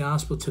spreading the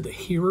gospel to the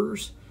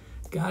hearers,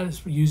 God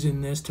is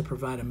using this to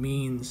provide a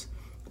means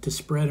to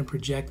spread and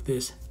project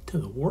this to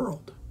the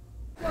world.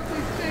 We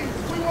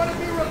want to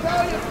be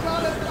rebellious.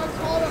 God has not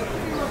called us to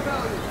be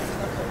rebellious.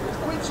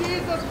 When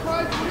Jesus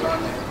Christ was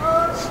on this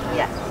earth,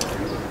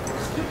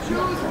 the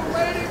Jews were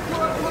waiting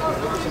for a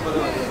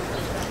king.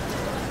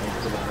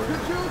 The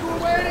Jews were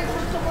waiting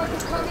for someone to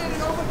come in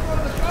and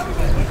overthrow the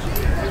government. But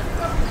Jesus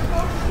was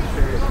supposed to be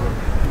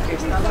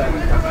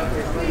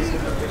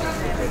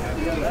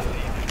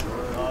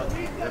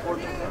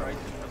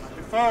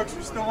Folks,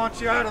 we still want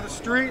you out of the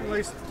street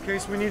in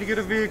case we need to get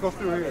a vehicle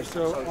through here.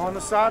 So on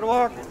the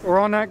sidewalk or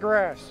on that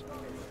grass.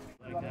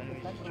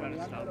 She's trying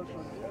to stop.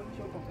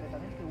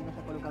 Uno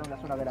se ha colocado en la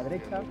zona de la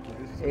derecha,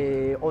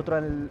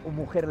 otra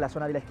mujer en la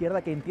zona de la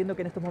izquierda, que entiendo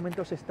que en estos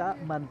momentos está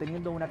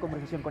manteniendo una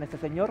conversación con este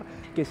señor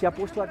que se ha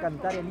puesto a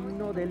cantar el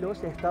himno de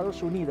los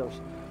Estados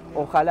Unidos.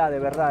 Ojalá, de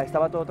verdad,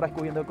 estaba todo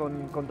transcurriendo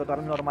con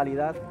total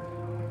normalidad.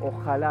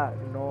 Ojalá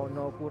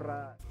no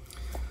ocurra.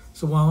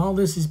 So while all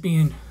this is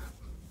being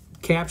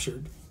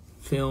captured,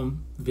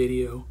 film,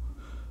 video,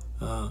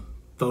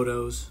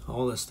 photos,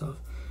 all this stuff,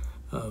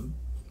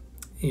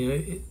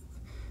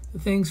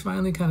 things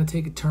finally kind of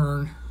take a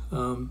turn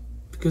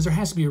because there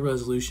has to be a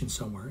resolution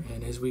somewhere.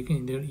 And as we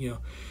can do,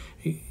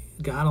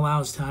 God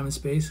allows time and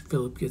space.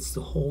 Philip gets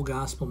the whole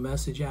gospel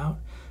message out,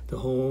 the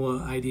whole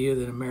idea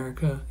that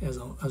America as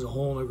a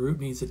whole and a group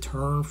needs to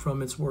turn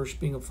from its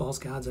worshiping of false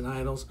gods and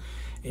idols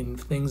and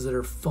things that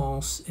are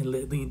false and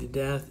lead to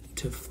death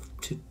to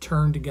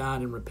turn to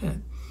God and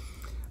repent.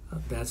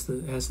 That's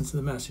the essence of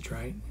the message,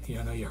 right?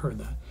 I know you heard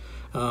that.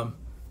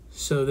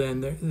 So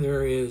then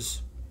there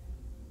is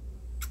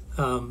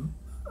a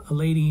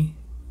lady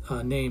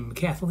named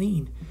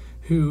Kathleen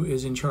who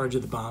is in charge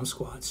of the bomb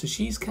squad. So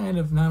she's kind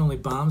of not only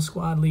bomb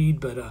squad lead,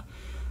 but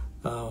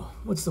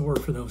what's the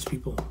word for those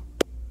people?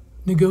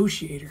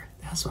 Negotiator.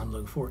 That's what I'm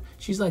looking for.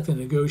 She's like the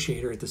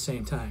negotiator at the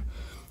same time.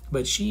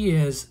 But she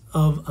is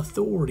of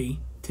authority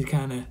to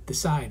kind of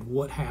decide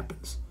what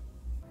happens.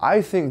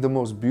 I think the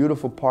most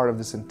beautiful part of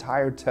this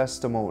entire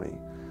testimony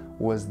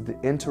was the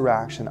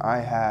interaction I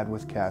had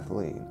with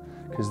Kathleen.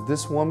 Because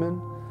this woman,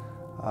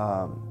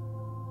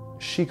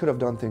 she could have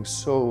done things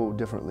so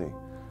differently.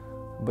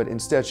 But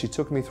instead, she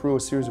took me through a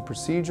series of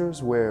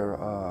procedures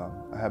where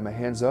I had my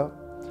hands up.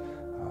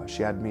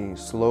 She had me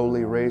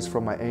slowly raise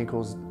from my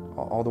ankles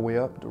all the way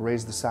up,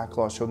 raise the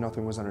sackcloth, showed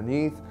nothing was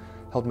underneath,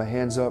 held my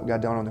hands up, got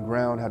down on the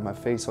ground, had my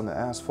face on the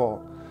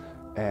asphalt,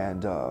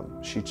 and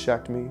she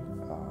checked me.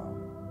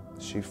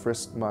 She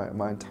frisked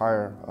my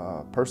entire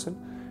person.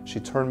 She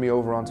turned me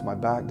over onto my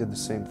back, did the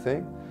same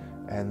thing,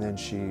 and then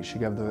she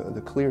gave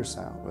the clear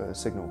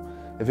signal.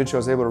 Eventually, I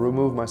was able to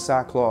remove my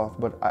sackcloth,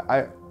 but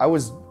I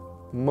was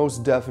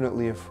most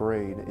definitely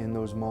afraid in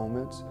those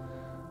moments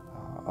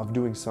of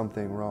doing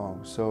something wrong.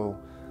 So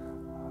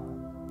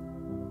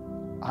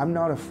I'm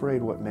not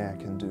afraid what man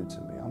can do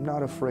to me. I'm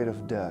not afraid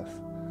of death,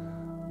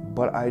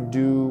 but I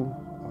do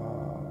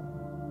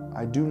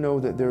know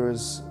that there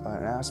is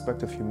an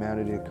aspect of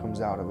humanity that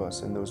comes out of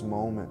us in those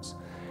moments.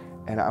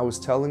 And I was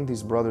telling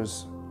these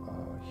brothers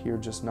here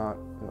just not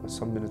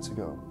some minutes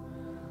ago,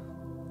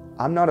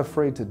 I'm not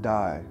afraid to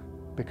die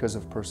because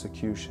of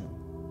persecution,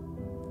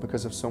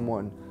 because of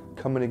someone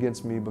coming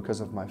against me because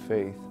of my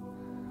faith.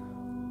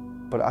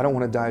 But I don't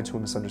want to die to a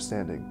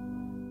misunderstanding.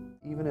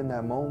 Even in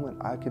that moment,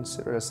 I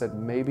said,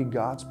 maybe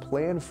God's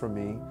plan for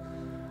me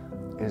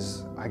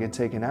is I get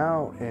taken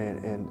out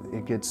and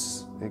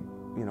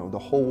the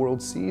whole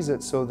world sees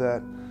it so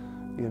that,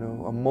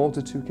 a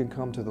multitude can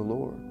come to the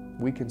Lord.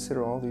 We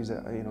consider all these,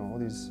 all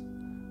these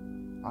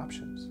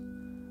options,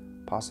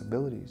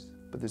 possibilities.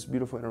 But this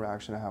beautiful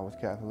interaction I had with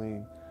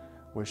Kathleen,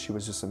 where she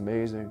was just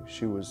amazing.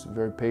 She was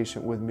very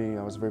patient with me.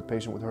 I was very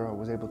patient with her. I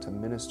was able to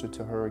minister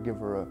to her, give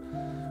her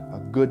a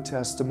good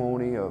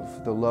testimony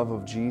of the love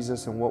of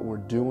Jesus and what we're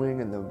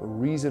doing and the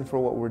reason for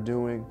what we're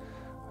doing.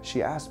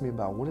 She asked me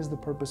about, what is the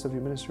purpose of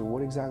your ministry?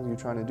 What exactly are you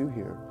trying to do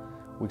here?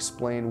 We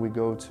explained we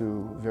go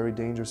to very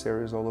dangerous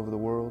areas all over the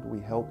world. We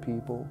help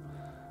people,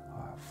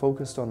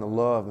 focused on the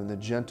love and the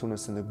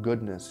gentleness and the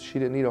goodness. She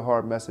didn't need a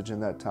hard message in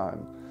that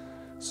time.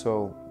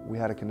 So we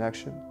had a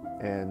connection,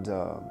 and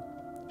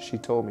she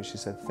told me, she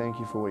said, thank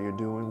you for what you're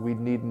doing. We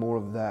need more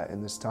of that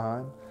in this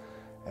time.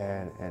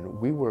 And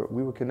we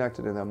were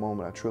connected in that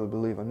moment, I truly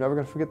believe. I'm never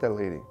gonna forget that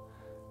lady.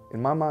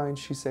 In my mind,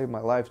 she saved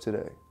my life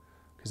today,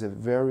 because it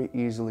very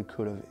easily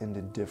could have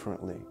ended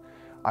differently.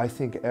 I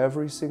think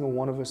every single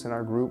one of us in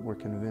our group were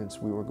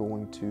convinced we were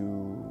going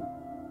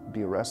to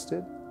be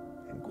arrested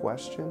and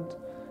questioned,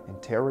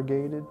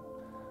 interrogated,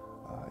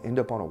 end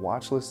up on a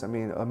watch list. I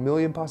mean, a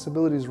million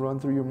possibilities run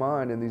through your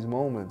mind in these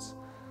moments.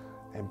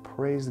 And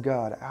praise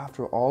God,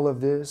 after all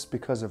of this,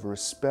 because of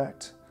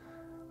respect,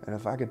 and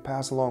if I could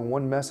pass along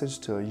one message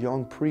to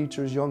young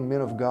preachers, young men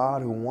of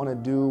God who want to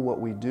do what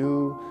we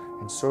do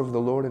and serve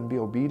the Lord and be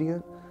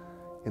obedient,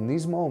 in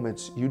these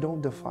moments, you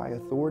don't defy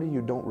authority,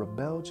 you don't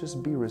rebel,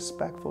 just be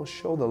respectful,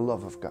 show the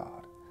love of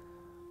God.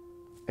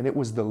 And it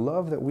was the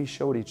love that we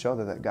showed each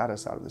other that got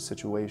us out of the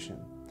situation,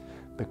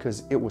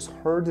 because it was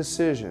her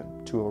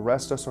decision to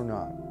arrest us or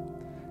not.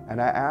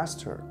 And I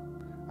asked her,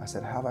 I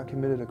said, have I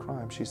committed a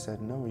crime? She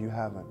said, no, you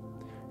haven't.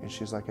 And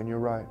she's like, and you're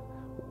right.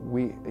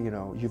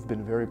 You've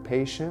been very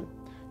patient,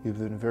 you've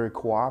been very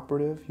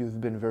cooperative,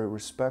 you've been very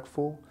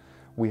respectful.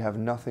 We have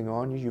nothing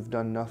on you, you've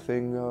done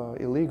nothing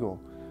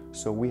illegal.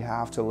 So we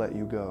have to let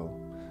you go.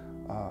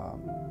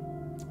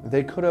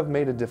 They could have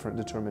made a different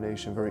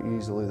determination very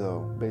easily,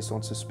 though, based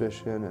on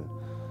suspicion and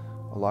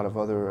a lot of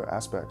other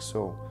aspects.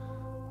 So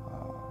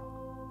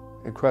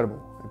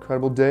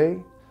incredible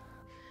day.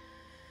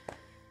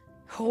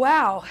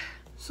 Wow.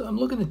 So I'm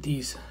looking at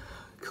these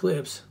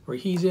clips where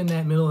he's in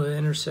that middle of the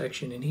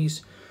intersection and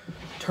he's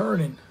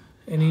turning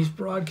and he's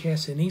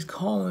broadcasting, he's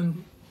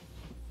calling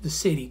the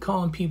city,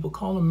 calling people,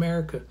 calling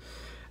America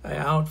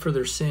out for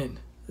their sin.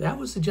 That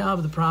was the job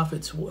of the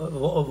prophets of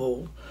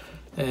old.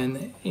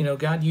 And, you know,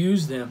 God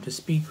used them to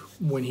speak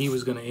when he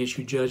was going to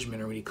issue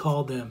judgment, or when he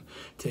called them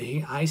to,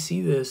 hey, I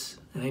see this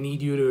and I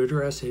need you to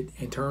address it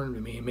and turn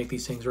to me and make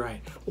these things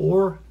right.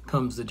 Or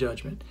comes the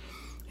judgment.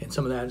 And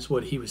some of that is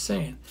what he was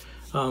saying.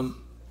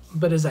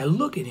 But as I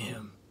look at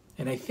him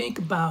and I think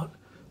about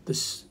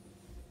this,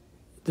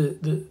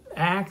 the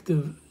act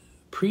of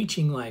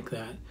preaching like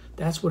that,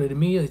 that's what it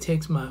immediately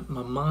takes my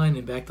mind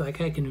and back,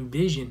 like I can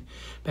envision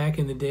back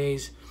in the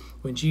days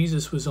when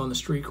Jesus was on the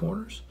street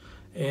corners.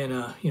 And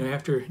you know,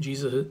 after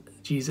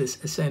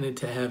Jesus ascended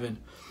to heaven,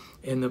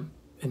 and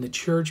the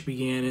church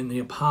began, and the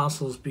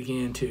apostles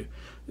began to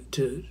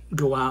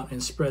go out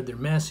and spread their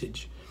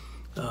message.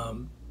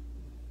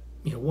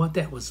 You know what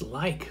that was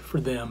like for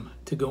them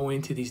to go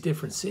into these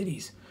different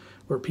cities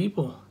where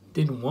people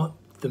didn't want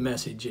the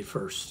message at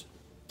first.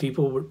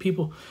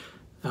 People.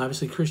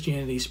 Obviously,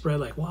 Christianity spread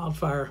like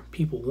wildfire.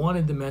 People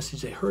wanted the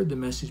message, they heard the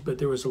message, but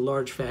there was a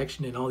large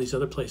faction in all these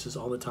other places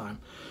all the time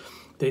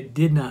that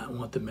did not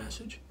want the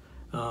message.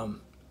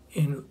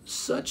 And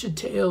such a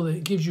tale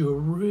that gives you a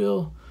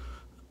real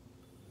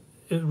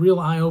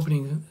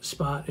eye-opening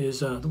spot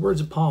is the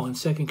words of Paul in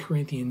 2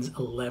 Corinthians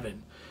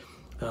 11.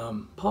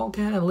 Paul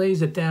kind of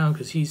lays it down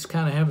because he's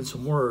kind of having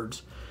some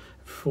words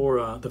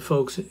for the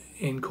folks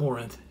in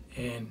Corinth,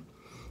 and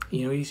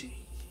you know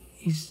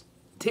he's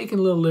taking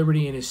a little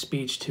liberty in his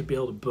speech to be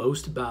able to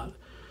boast about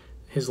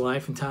his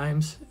life and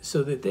times,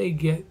 so that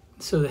it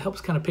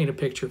helps kind of paint a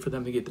picture for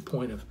them to get the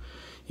point of,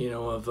 you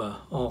know, of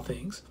all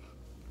things.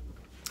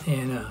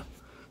 And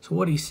so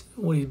what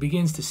he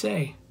begins to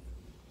say,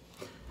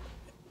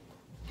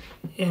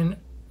 and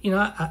you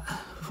know,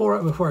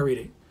 before I read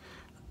it,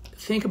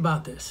 think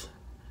about this: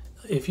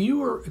 if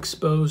you are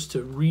exposed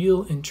to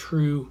real and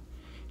true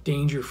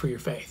danger for your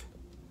faith,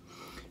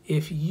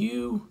 if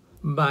you,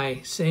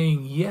 by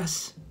saying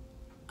yes,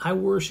 I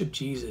worship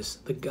Jesus,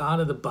 the God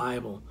of the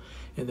Bible,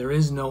 and there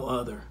is no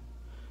other,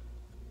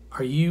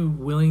 are you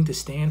willing to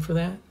stand for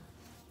that,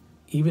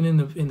 even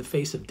in the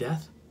face of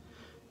death?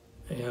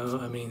 You know,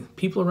 I mean,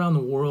 people around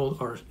the world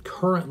are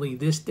currently,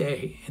 this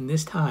day and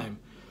this time,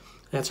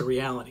 that's a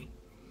reality.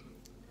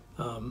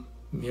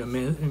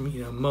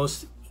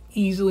 Most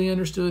easily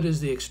understood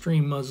is the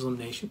extreme Muslim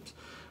nations,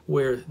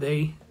 where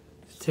they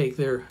take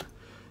their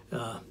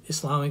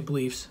Islamic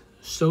beliefs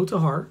so to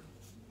heart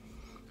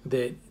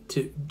that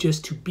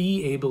just to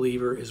be a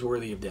believer is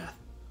worthy of death.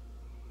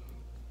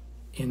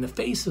 In the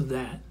face of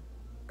that,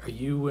 are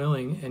you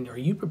willing and are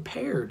you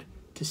prepared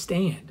to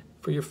stand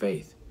for your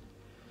faith?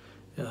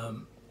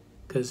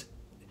 Because,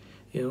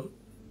 you know,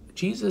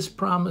 Jesus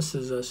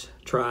promises us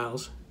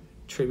trials,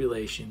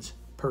 tribulations,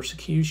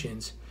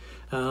 persecutions.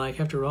 Like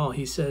after all,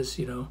 he says,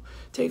 you know,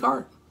 take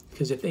heart,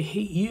 because if they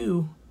hate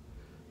you,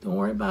 don't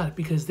worry about it,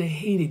 because they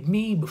hated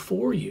me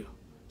before you.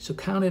 So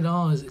count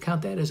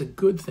that as a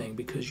good thing,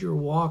 because you're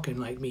walking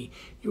like me,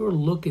 you're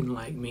looking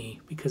like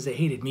me, because they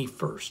hated me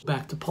first.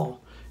 Back to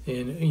Paul,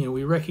 and you know,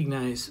 we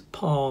recognize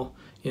Paul,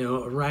 you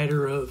know, a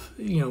writer of,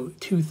 you know,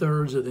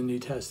 2/3 of the New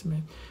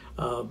Testament,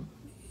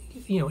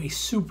 you know, a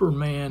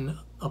Superman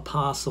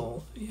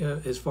apostle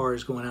as far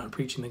as going out and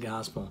preaching the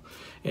gospel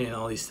and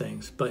all these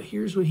things. But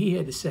here's what he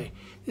had to say.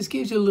 This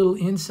gives you a little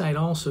insight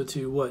also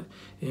to what,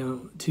 you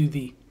know, to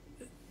the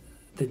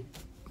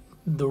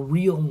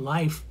real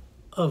life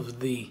of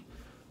the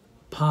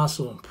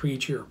apostle,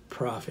 preacher,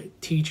 prophet,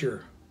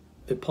 teacher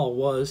that Paul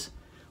was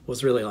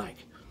really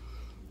like.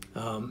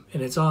 And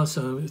it's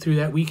also through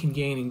that we can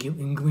gain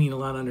and glean a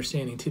lot of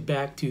understanding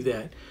back to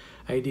that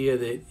idea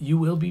that you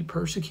will be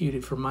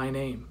persecuted for my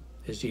name,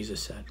 as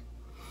Jesus said.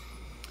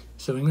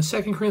 So in the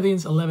 2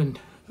 Corinthians 11,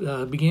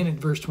 begin at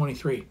verse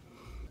 23.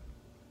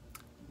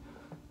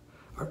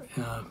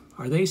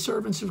 Are they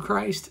servants of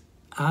Christ?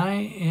 I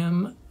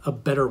am a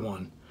better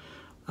one.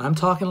 I'm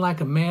talking like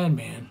a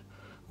madman,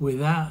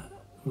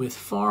 with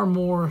far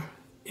more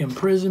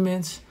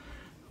imprisonments,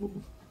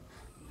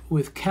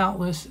 with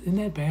countless. Isn't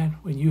that bad?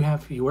 When you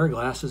wear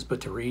glasses, but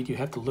to read you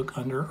have to look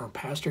under or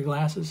past your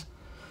glasses.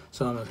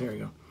 So here we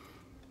go.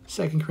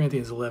 2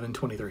 Corinthians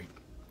 11:23.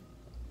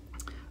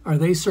 Are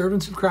they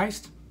servants of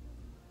Christ?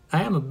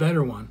 I am a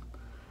better one.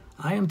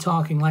 I am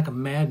talking like a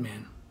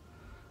madman,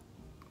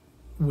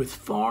 with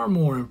far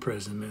more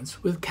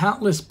imprisonments, with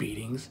countless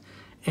beatings,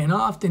 and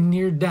often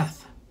near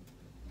death.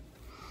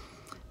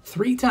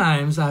 3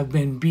 times I've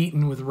been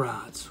beaten with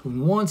rods.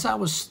 Once I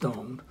was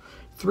stoned.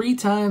 3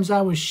 times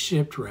I was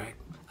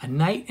shipwrecked. A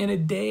night and a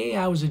day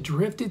I was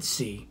adrift at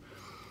sea,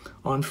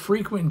 on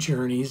frequent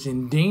journeys,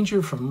 in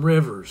danger from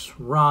rivers,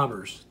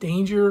 robbers,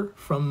 danger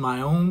from my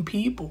own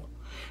people,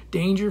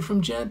 danger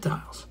from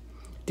Gentiles,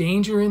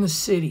 danger in the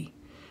city,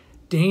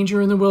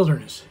 danger in the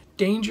wilderness,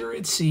 danger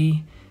at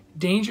sea,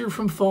 danger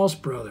from false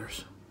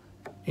brothers,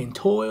 in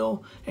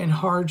toil and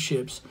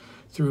hardships,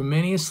 through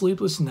many a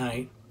sleepless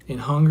night, in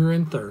hunger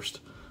and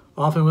thirst,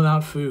 often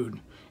without food,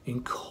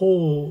 in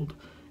cold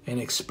and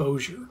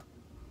exposure.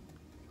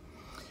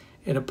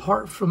 And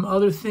apart from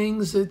other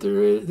things, that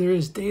there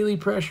is daily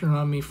pressure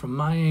on me from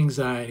my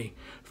anxiety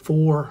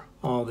for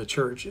all the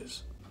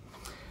churches.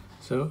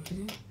 So,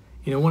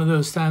 one of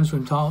those times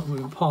when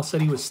Paul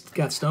said he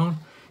got stoned,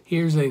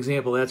 here's an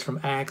example. That's from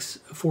Acts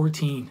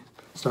 14,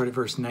 start at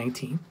verse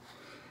 19.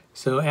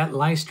 So at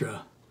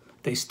Lystra,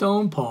 they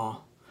stoned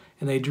Paul,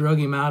 and they drug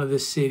him out of the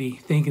city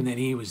thinking that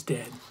he was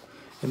dead.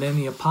 And then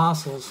the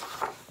apostles,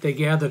 they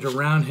gathered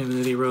around him, and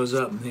then he rose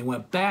up, and they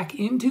went back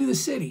into the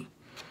city.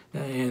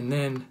 And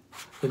then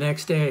the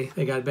next day,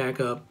 they got back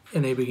up,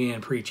 and they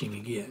began preaching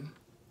again.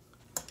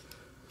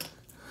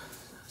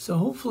 So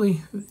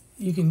hopefully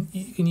you can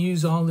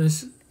use all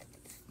this,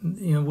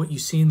 what you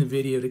see in the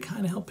video to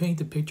kind of help paint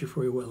the picture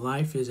for you what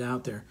life is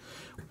out there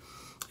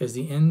as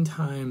the end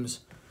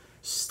times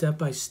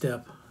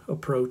step-by-step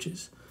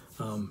approaches.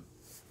 No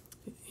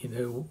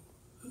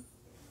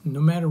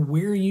matter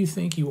where you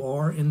think you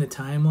are in the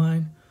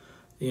timeline,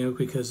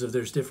 because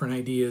there's different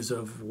ideas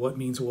of what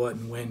means what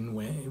and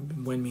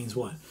when means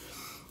what.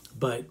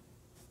 But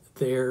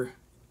no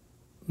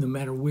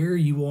matter where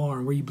you are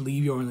and where you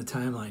believe you are in the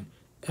timeline,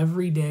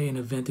 every day an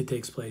event that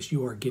takes place,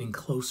 you are getting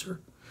closer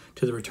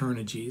to the return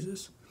of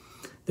Jesus.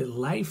 That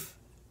life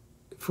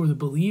for the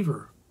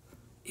believer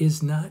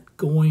is not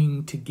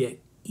going to get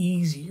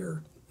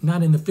easier,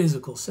 not in the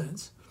physical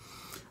sense.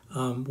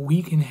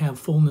 We can have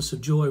fullness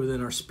of joy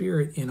within our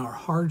spirit in our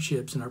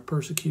hardships and our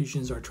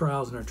persecutions, our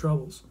trials and our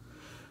troubles.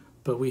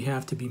 But we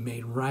have to be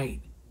made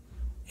right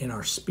in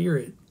our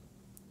spirit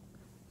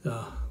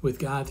with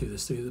God through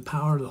the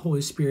power of the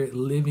Holy Spirit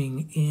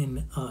living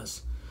in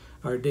us,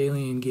 our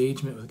daily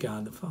engagement with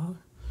God the Father.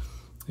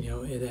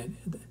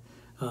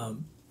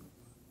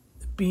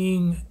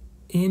 Being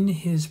in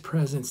His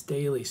presence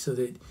daily so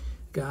that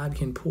God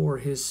can pour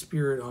His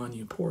Spirit on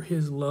you, pour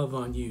His love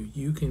on you.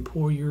 You can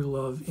pour your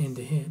love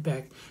into Him,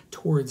 back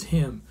towards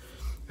Him.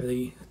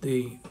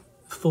 The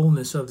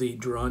fullness of the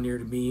draw near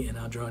to me and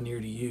I'll draw near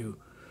to you.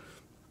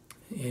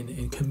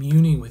 And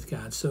communing with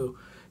God. So,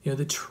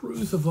 the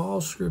truth of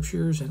all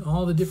scriptures and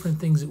all the different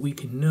things that we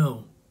can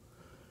know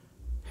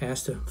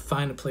has to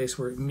find a place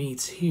where it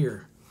meets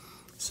here.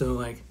 So,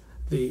 like,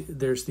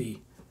 there's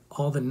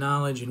all the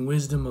knowledge and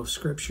wisdom of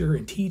scripture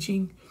and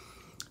teaching,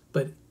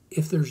 but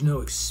if there's no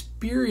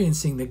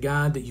experiencing the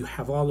God that you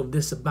have all of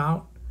this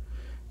about,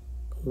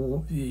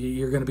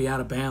 you're going to be out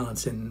of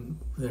balance, and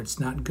it's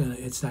not going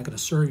to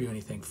serve you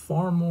anything.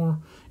 Far more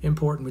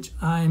important, which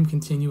I'm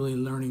continually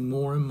learning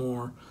more and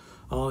more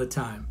all the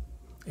time,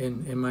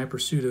 in my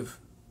pursuit of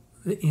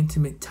the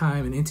intimate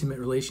time and intimate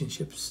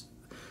relationships,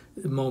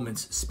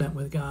 moments spent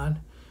with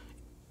God,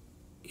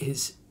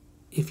 is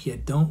if you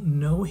don't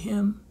know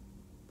Him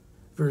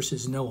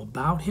versus know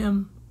about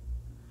Him,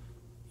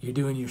 you're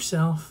doing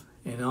yourself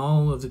and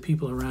all of the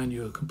people around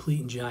you a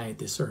complete and giant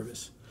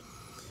disservice.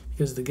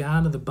 Because the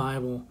God of the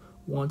Bible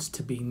wants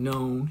to be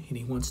known, and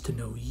He wants to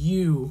know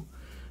you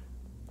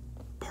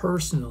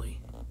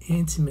personally,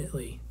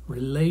 intimately,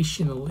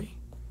 relationally.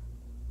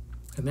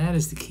 And that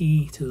is the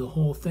key to the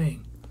whole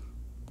thing.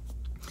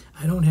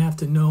 I don't have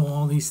to know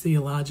all these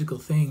theological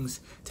things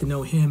to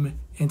know Him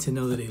and to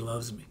know that He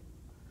loves me.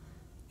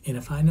 And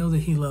if I know that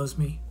He loves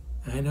me,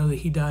 and I know that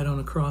He died on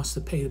a cross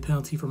to pay the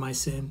penalty for my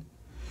sin,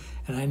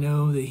 and I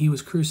know that He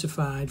was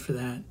crucified for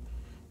that,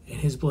 and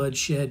His blood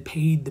shed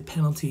paid the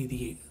penalty,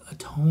 the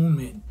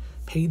atonement,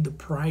 paid the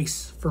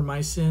price for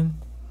my sin,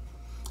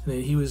 and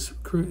that He was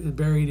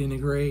buried in a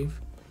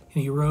grave,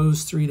 and He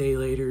rose 3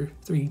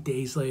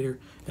 days later,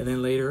 and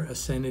then later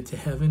ascended to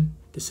heaven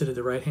to sit at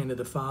the right hand of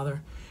the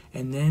Father,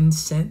 and then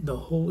sent the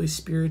Holy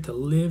Spirit to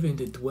live and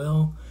to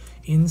dwell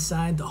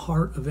inside the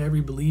heart of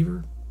every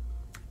believer.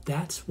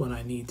 That's what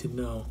I need to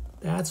know.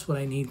 That's what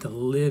I need to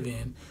live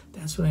in.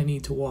 That's what I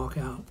need to walk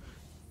out.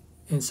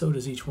 And so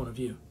does each one of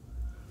you.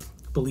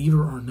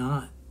 Believer or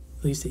not,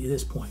 at least at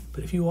this point.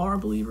 But if you are a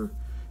believer,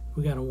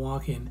 we got to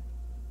walk in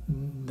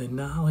the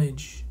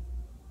knowledge.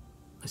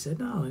 I said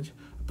knowledge,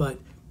 but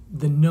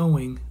the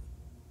knowing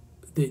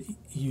that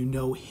you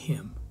know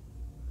Him.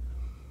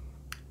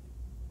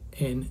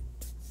 And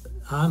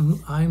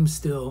I'm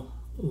still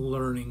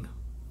learning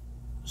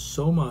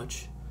so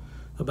much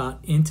about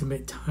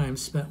intimate time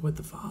spent with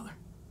the Father.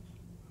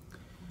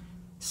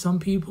 Some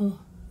people,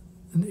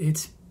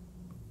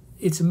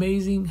 it's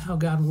amazing how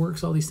God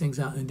works all these things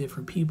out in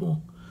different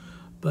people,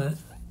 but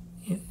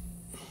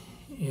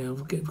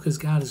because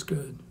God is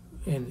good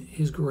and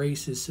His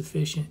grace is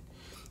sufficient,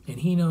 and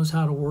He knows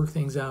how to work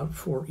things out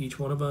for each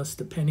one of us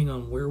depending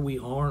on where we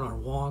are in our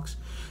walks,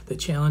 the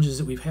challenges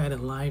that we've had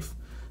in life,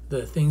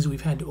 the things that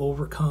we've had to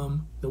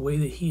overcome, the way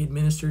that He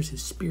administers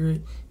His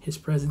Spirit, His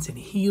presence, and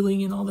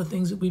healing, and all the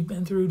things that we've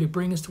been through to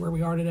bring us to where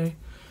we are today.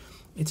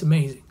 It's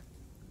amazing.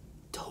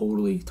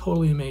 Totally,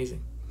 totally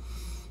amazing.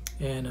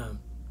 And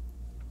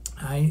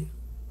I'm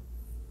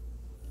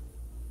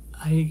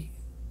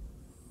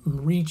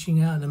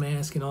reaching out and I'm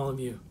asking all of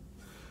you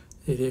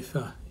that if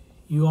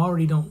you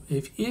already don't,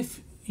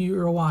 if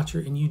you're a watcher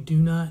and you do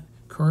not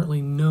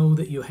currently know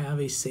that you have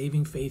a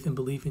saving faith and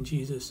belief in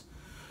Jesus,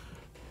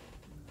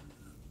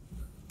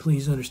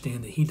 please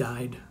understand that He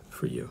died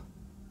for you.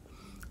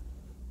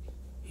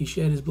 He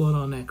shed his blood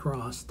on that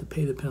cross to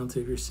pay the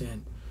penalty of your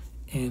sin.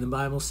 And the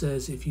Bible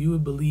says if you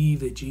would believe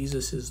that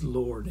Jesus is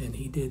Lord, and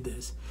he did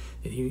this,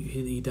 that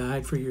he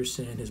died for your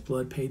sin, his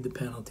blood paid the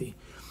penalty,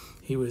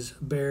 he was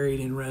buried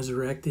and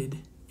resurrected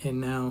and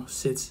now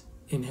sits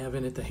in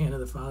heaven at the hand of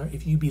the Father.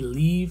 If you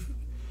believe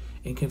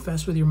and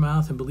confess with your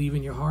mouth and believe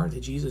in your heart that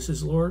Jesus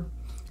is Lord,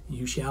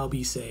 you shall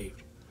be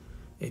saved.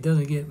 It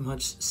doesn't get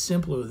much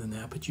simpler than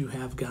that, but you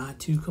have got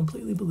to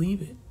completely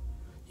believe it.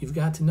 You've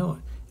got to know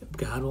it.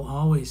 God will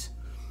always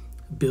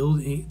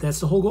build. That's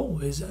the whole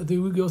goal, is that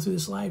we go through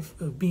this life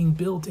of being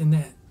built in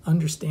that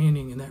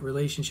understanding and that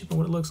relationship and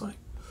what it looks like.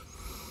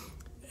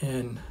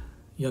 And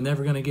you're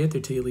never going to get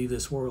there till you leave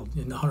this world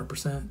in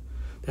 100%.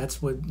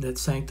 That's what that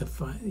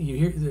sanctify. You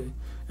hear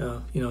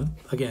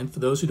again, for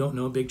those who don't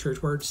know, a big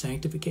church word,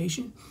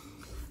 sanctification.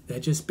 That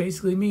just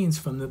basically means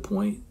from the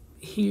point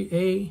here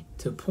A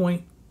to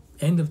point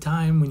end of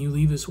time when you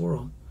leave this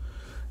world,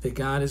 that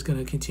God is going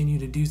to continue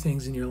to do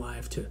things in your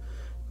life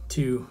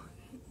to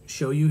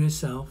show you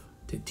himself,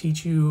 to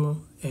teach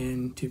you,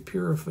 and to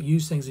purify,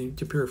 use things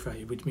to purify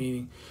you, which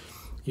meaning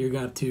you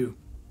got to,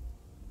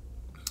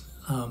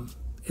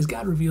 as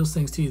God reveals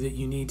things to you that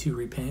you need to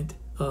repent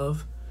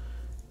of,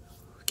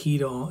 key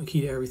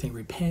to everything,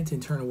 repent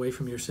and turn away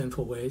from your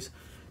sinful ways,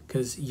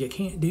 because you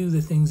can't do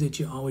the things that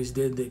you always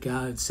did that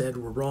God said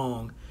were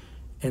wrong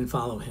and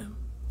follow him.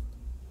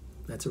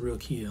 That's a real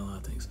key to a lot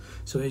of things.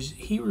 So as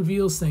he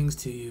reveals things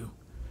to you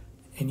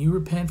and you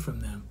repent from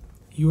them,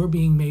 you are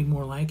being made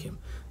more like him.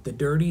 The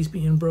dirty is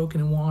being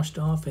broken and washed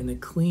off, and the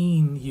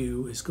clean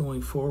you is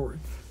going forward.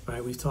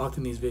 Right? We've talked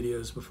in these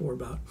videos before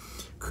about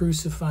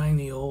crucifying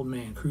the old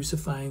man,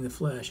 crucifying the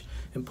flesh,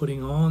 and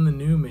putting on the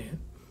new man.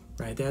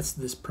 Right? That's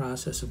this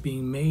process of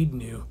being made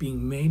new,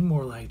 being made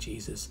more like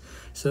Jesus,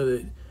 so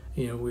that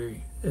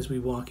as we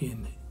walk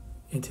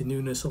into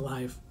newness of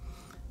life,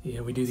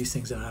 we do these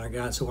things that honor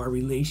God. So our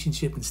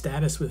relationship and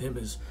status with him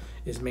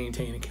is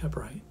maintained and kept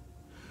right.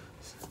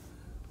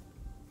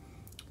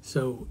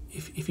 So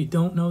if you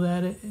don't know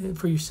that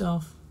for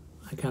yourself,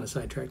 I kind of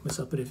sidetracked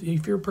myself, but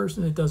if you're a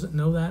person that doesn't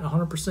know that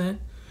 100%,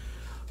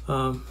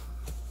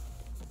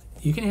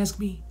 you can ask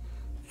me.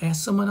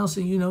 Ask someone else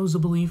that you know is a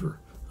believer.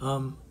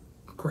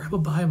 Grab a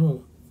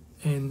Bible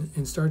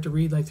and start to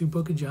read like through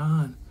Book of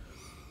John.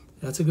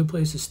 That's a good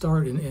place to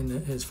start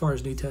as far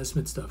as New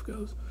Testament stuff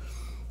goes.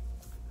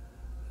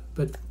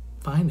 But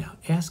find out.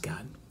 Ask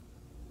God,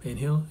 and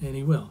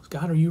he will.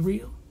 God, are you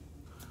real?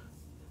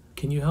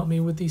 Can you help me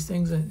with these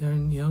things?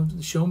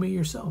 And show me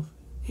yourself.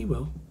 He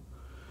will.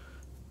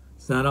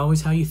 It's not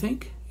always how you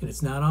think, and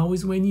it's not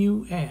always when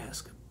you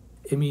ask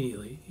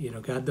immediately.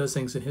 God does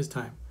things in his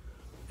time.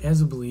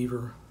 As a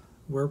believer,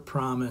 we're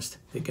promised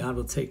that God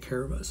will take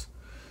care of us,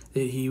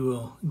 that he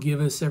will give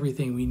us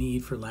everything we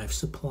need for life,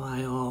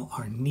 supply all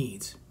our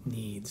needs,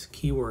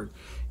 keyword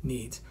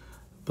needs.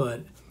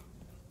 But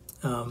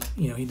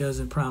he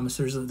doesn't promise.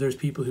 There's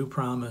people who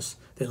promise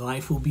that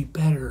life will be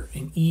better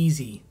and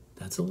easy.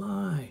 That's a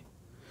lie.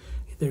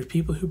 There's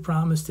people who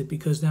promise that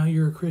because now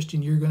you're a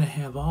Christian, you're going to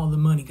have all the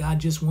money. God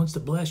just wants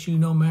to bless you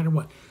no matter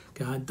what.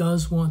 God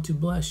does want to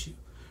bless you,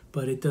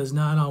 but it does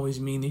not always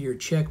mean that your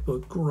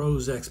checkbook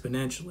grows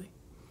exponentially.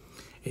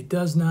 It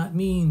does not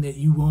mean that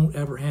you won't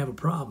ever have a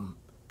problem,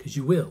 because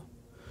you will.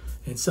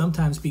 And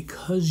sometimes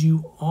because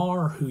you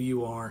are who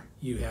you are,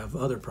 you have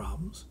other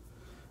problems.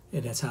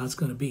 And that's how it's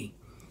going to be.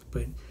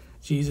 But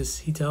Jesus,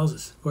 he tells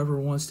us,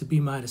 whoever wants to be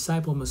my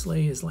disciple must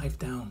lay his life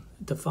down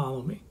to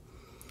follow me.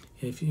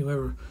 And if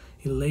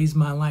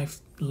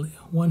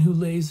one who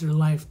lays their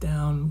life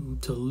down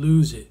to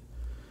lose it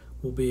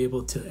will be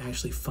able to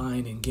actually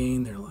find and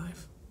gain their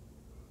life.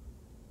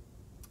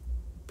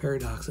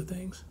 Paradox of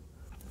things.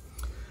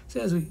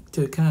 So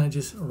to kind of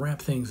just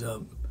wrap things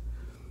up,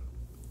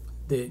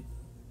 that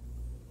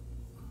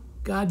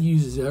God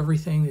uses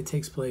everything that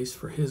takes place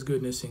for his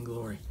goodness and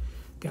glory.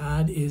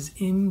 God is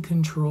in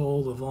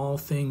control of all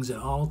things at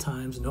all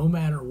times, no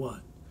matter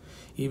what.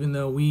 Even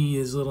though we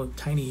as little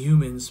tiny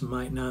humans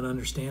might not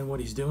understand what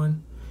he's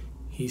doing,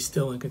 he's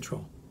still in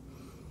control.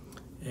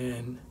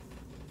 And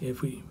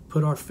if we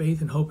put our faith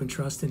and hope and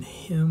trust in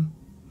him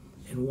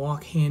and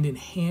walk hand in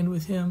hand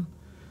with him,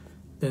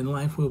 then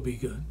life will be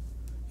good.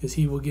 Because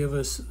he will give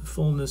us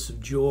fullness of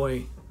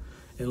joy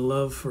and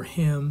love for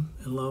him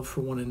and love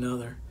for one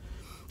another.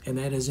 And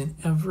that is an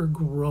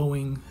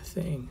ever-growing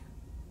thing,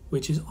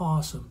 which is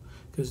awesome.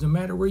 Because no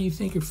matter where you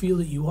think or feel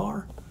that you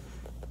are,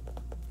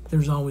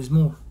 there's always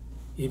more.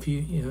 If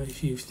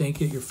you think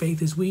that your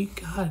faith is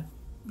weak, God,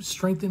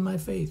 strengthen my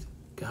faith.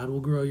 God will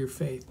grow your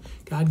faith.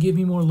 God, give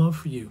me more love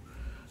for you.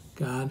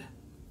 God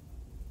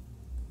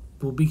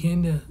will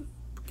begin to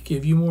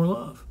give you more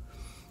love.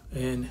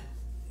 And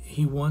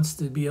he wants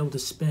to be able to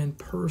spend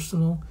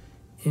personal,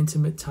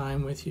 intimate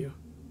time with you.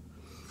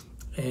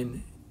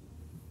 And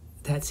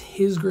that's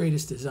his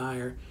greatest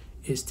desire,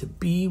 is to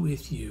be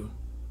with you,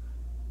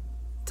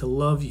 to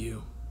love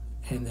you,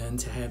 and then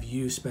to have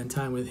you spend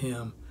time with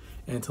him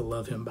and to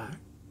love him back.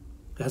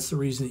 That's the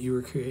reason that you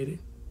were created.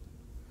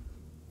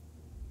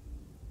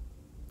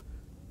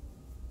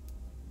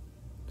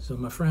 So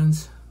my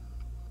friends,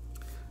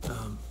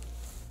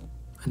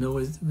 I know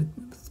it's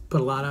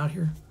put a lot out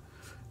here,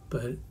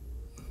 but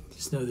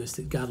just know this,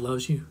 that God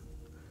loves you.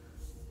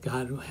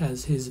 God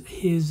has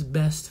his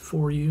best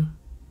for you.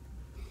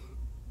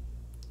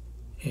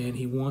 And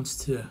he wants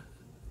to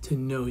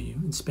know you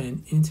and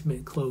spend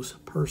intimate, close,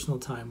 personal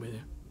time with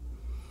you.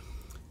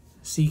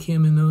 Seek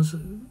him in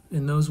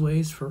those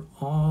ways for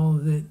all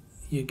that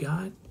you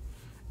got,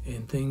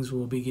 and things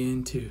will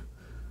begin to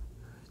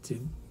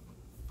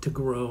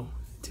grow,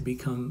 to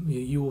become,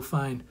 you will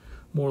find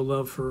more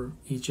love for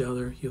each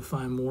other. You'll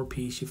find more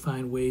peace. You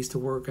find ways to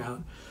work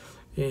out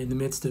in the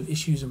midst of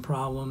issues and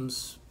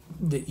problems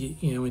that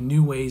in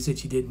new ways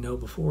that you didn't know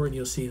before, and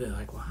you'll see that,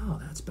 like, wow,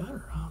 that's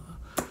better.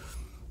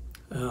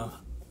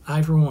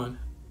 I, for one,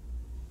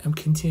 am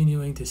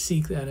continuing to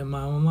seek that in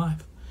my own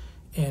life,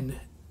 and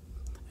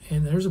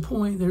there's a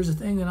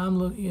thing that I'm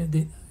looking at,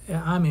 that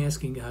I'm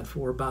asking God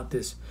for, about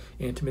this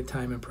intimate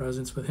time and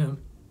presence with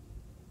him.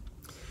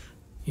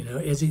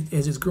 As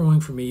it's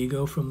growing for me, you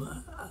go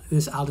from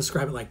this, I'll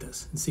describe it like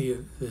this and see if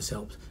this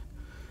helps.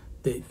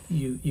 That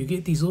you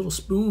get these little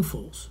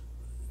spoonfuls,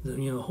 where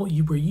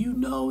you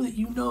know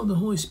the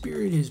Holy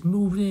Spirit is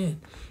moved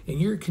in and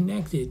you're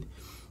connected,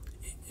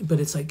 but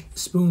it's like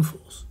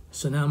spoonfuls.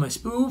 So now my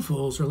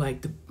spoonfuls are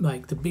like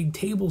the big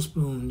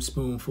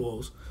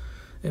spoonfuls,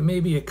 and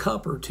maybe a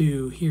cup or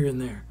two here and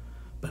there.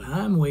 But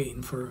I'm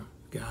waiting for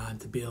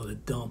God to be able to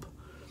dump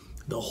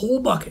the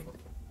whole bucket,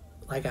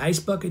 like Ice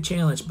Bucket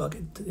Challenge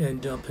bucket,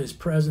 and dump his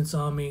presence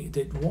on me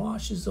that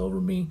washes over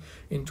me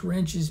and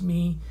drenches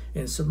me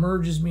and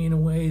submerges me in a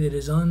way that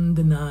is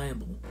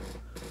undeniable,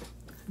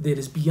 that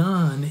is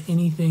beyond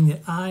anything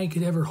that I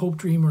could ever hope,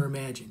 dream, or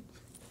imagine.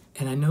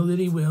 And I know that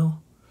he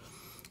will,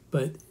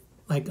 but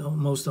like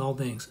most all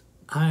things,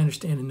 I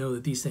understand and know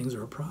that these things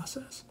are a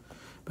process.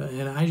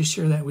 And I just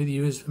share that with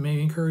you as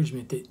maybe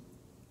encouragement, that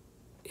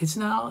it's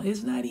not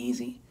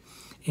easy,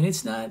 and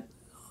it's not.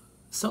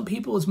 Some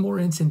people it's more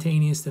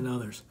instantaneous than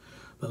others,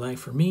 but like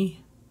for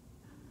me,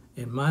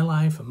 in my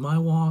life and my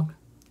walk,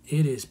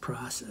 it is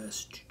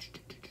process,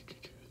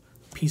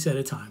 piece at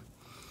a time.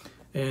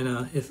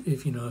 And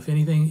if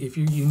anything,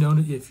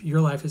 if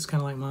your life is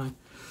kind of like mine,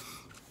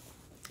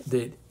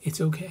 that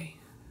it's okay.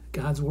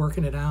 God's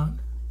working it out,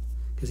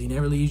 because he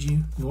never leaves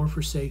you nor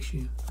forsakes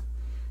you.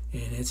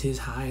 And it's his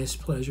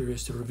highest pleasure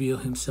is to reveal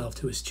himself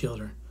to his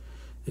children,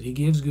 that he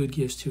gives good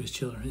gifts to his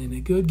children. And a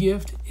good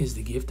gift is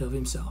the gift of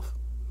himself.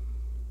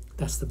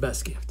 That's the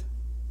best gift.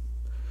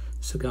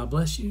 So God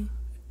bless you.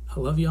 I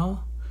love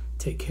y'all.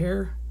 Take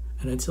care.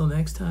 And until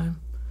next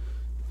time,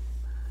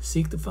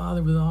 seek the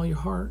Father with all your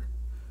heart.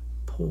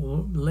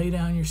 Lay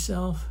down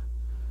yourself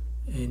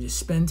and just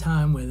spend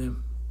time with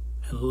him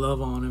and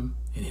love on him,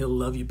 and he'll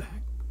love you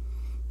back.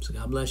 So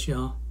God bless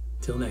y'all.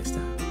 Till next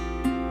time.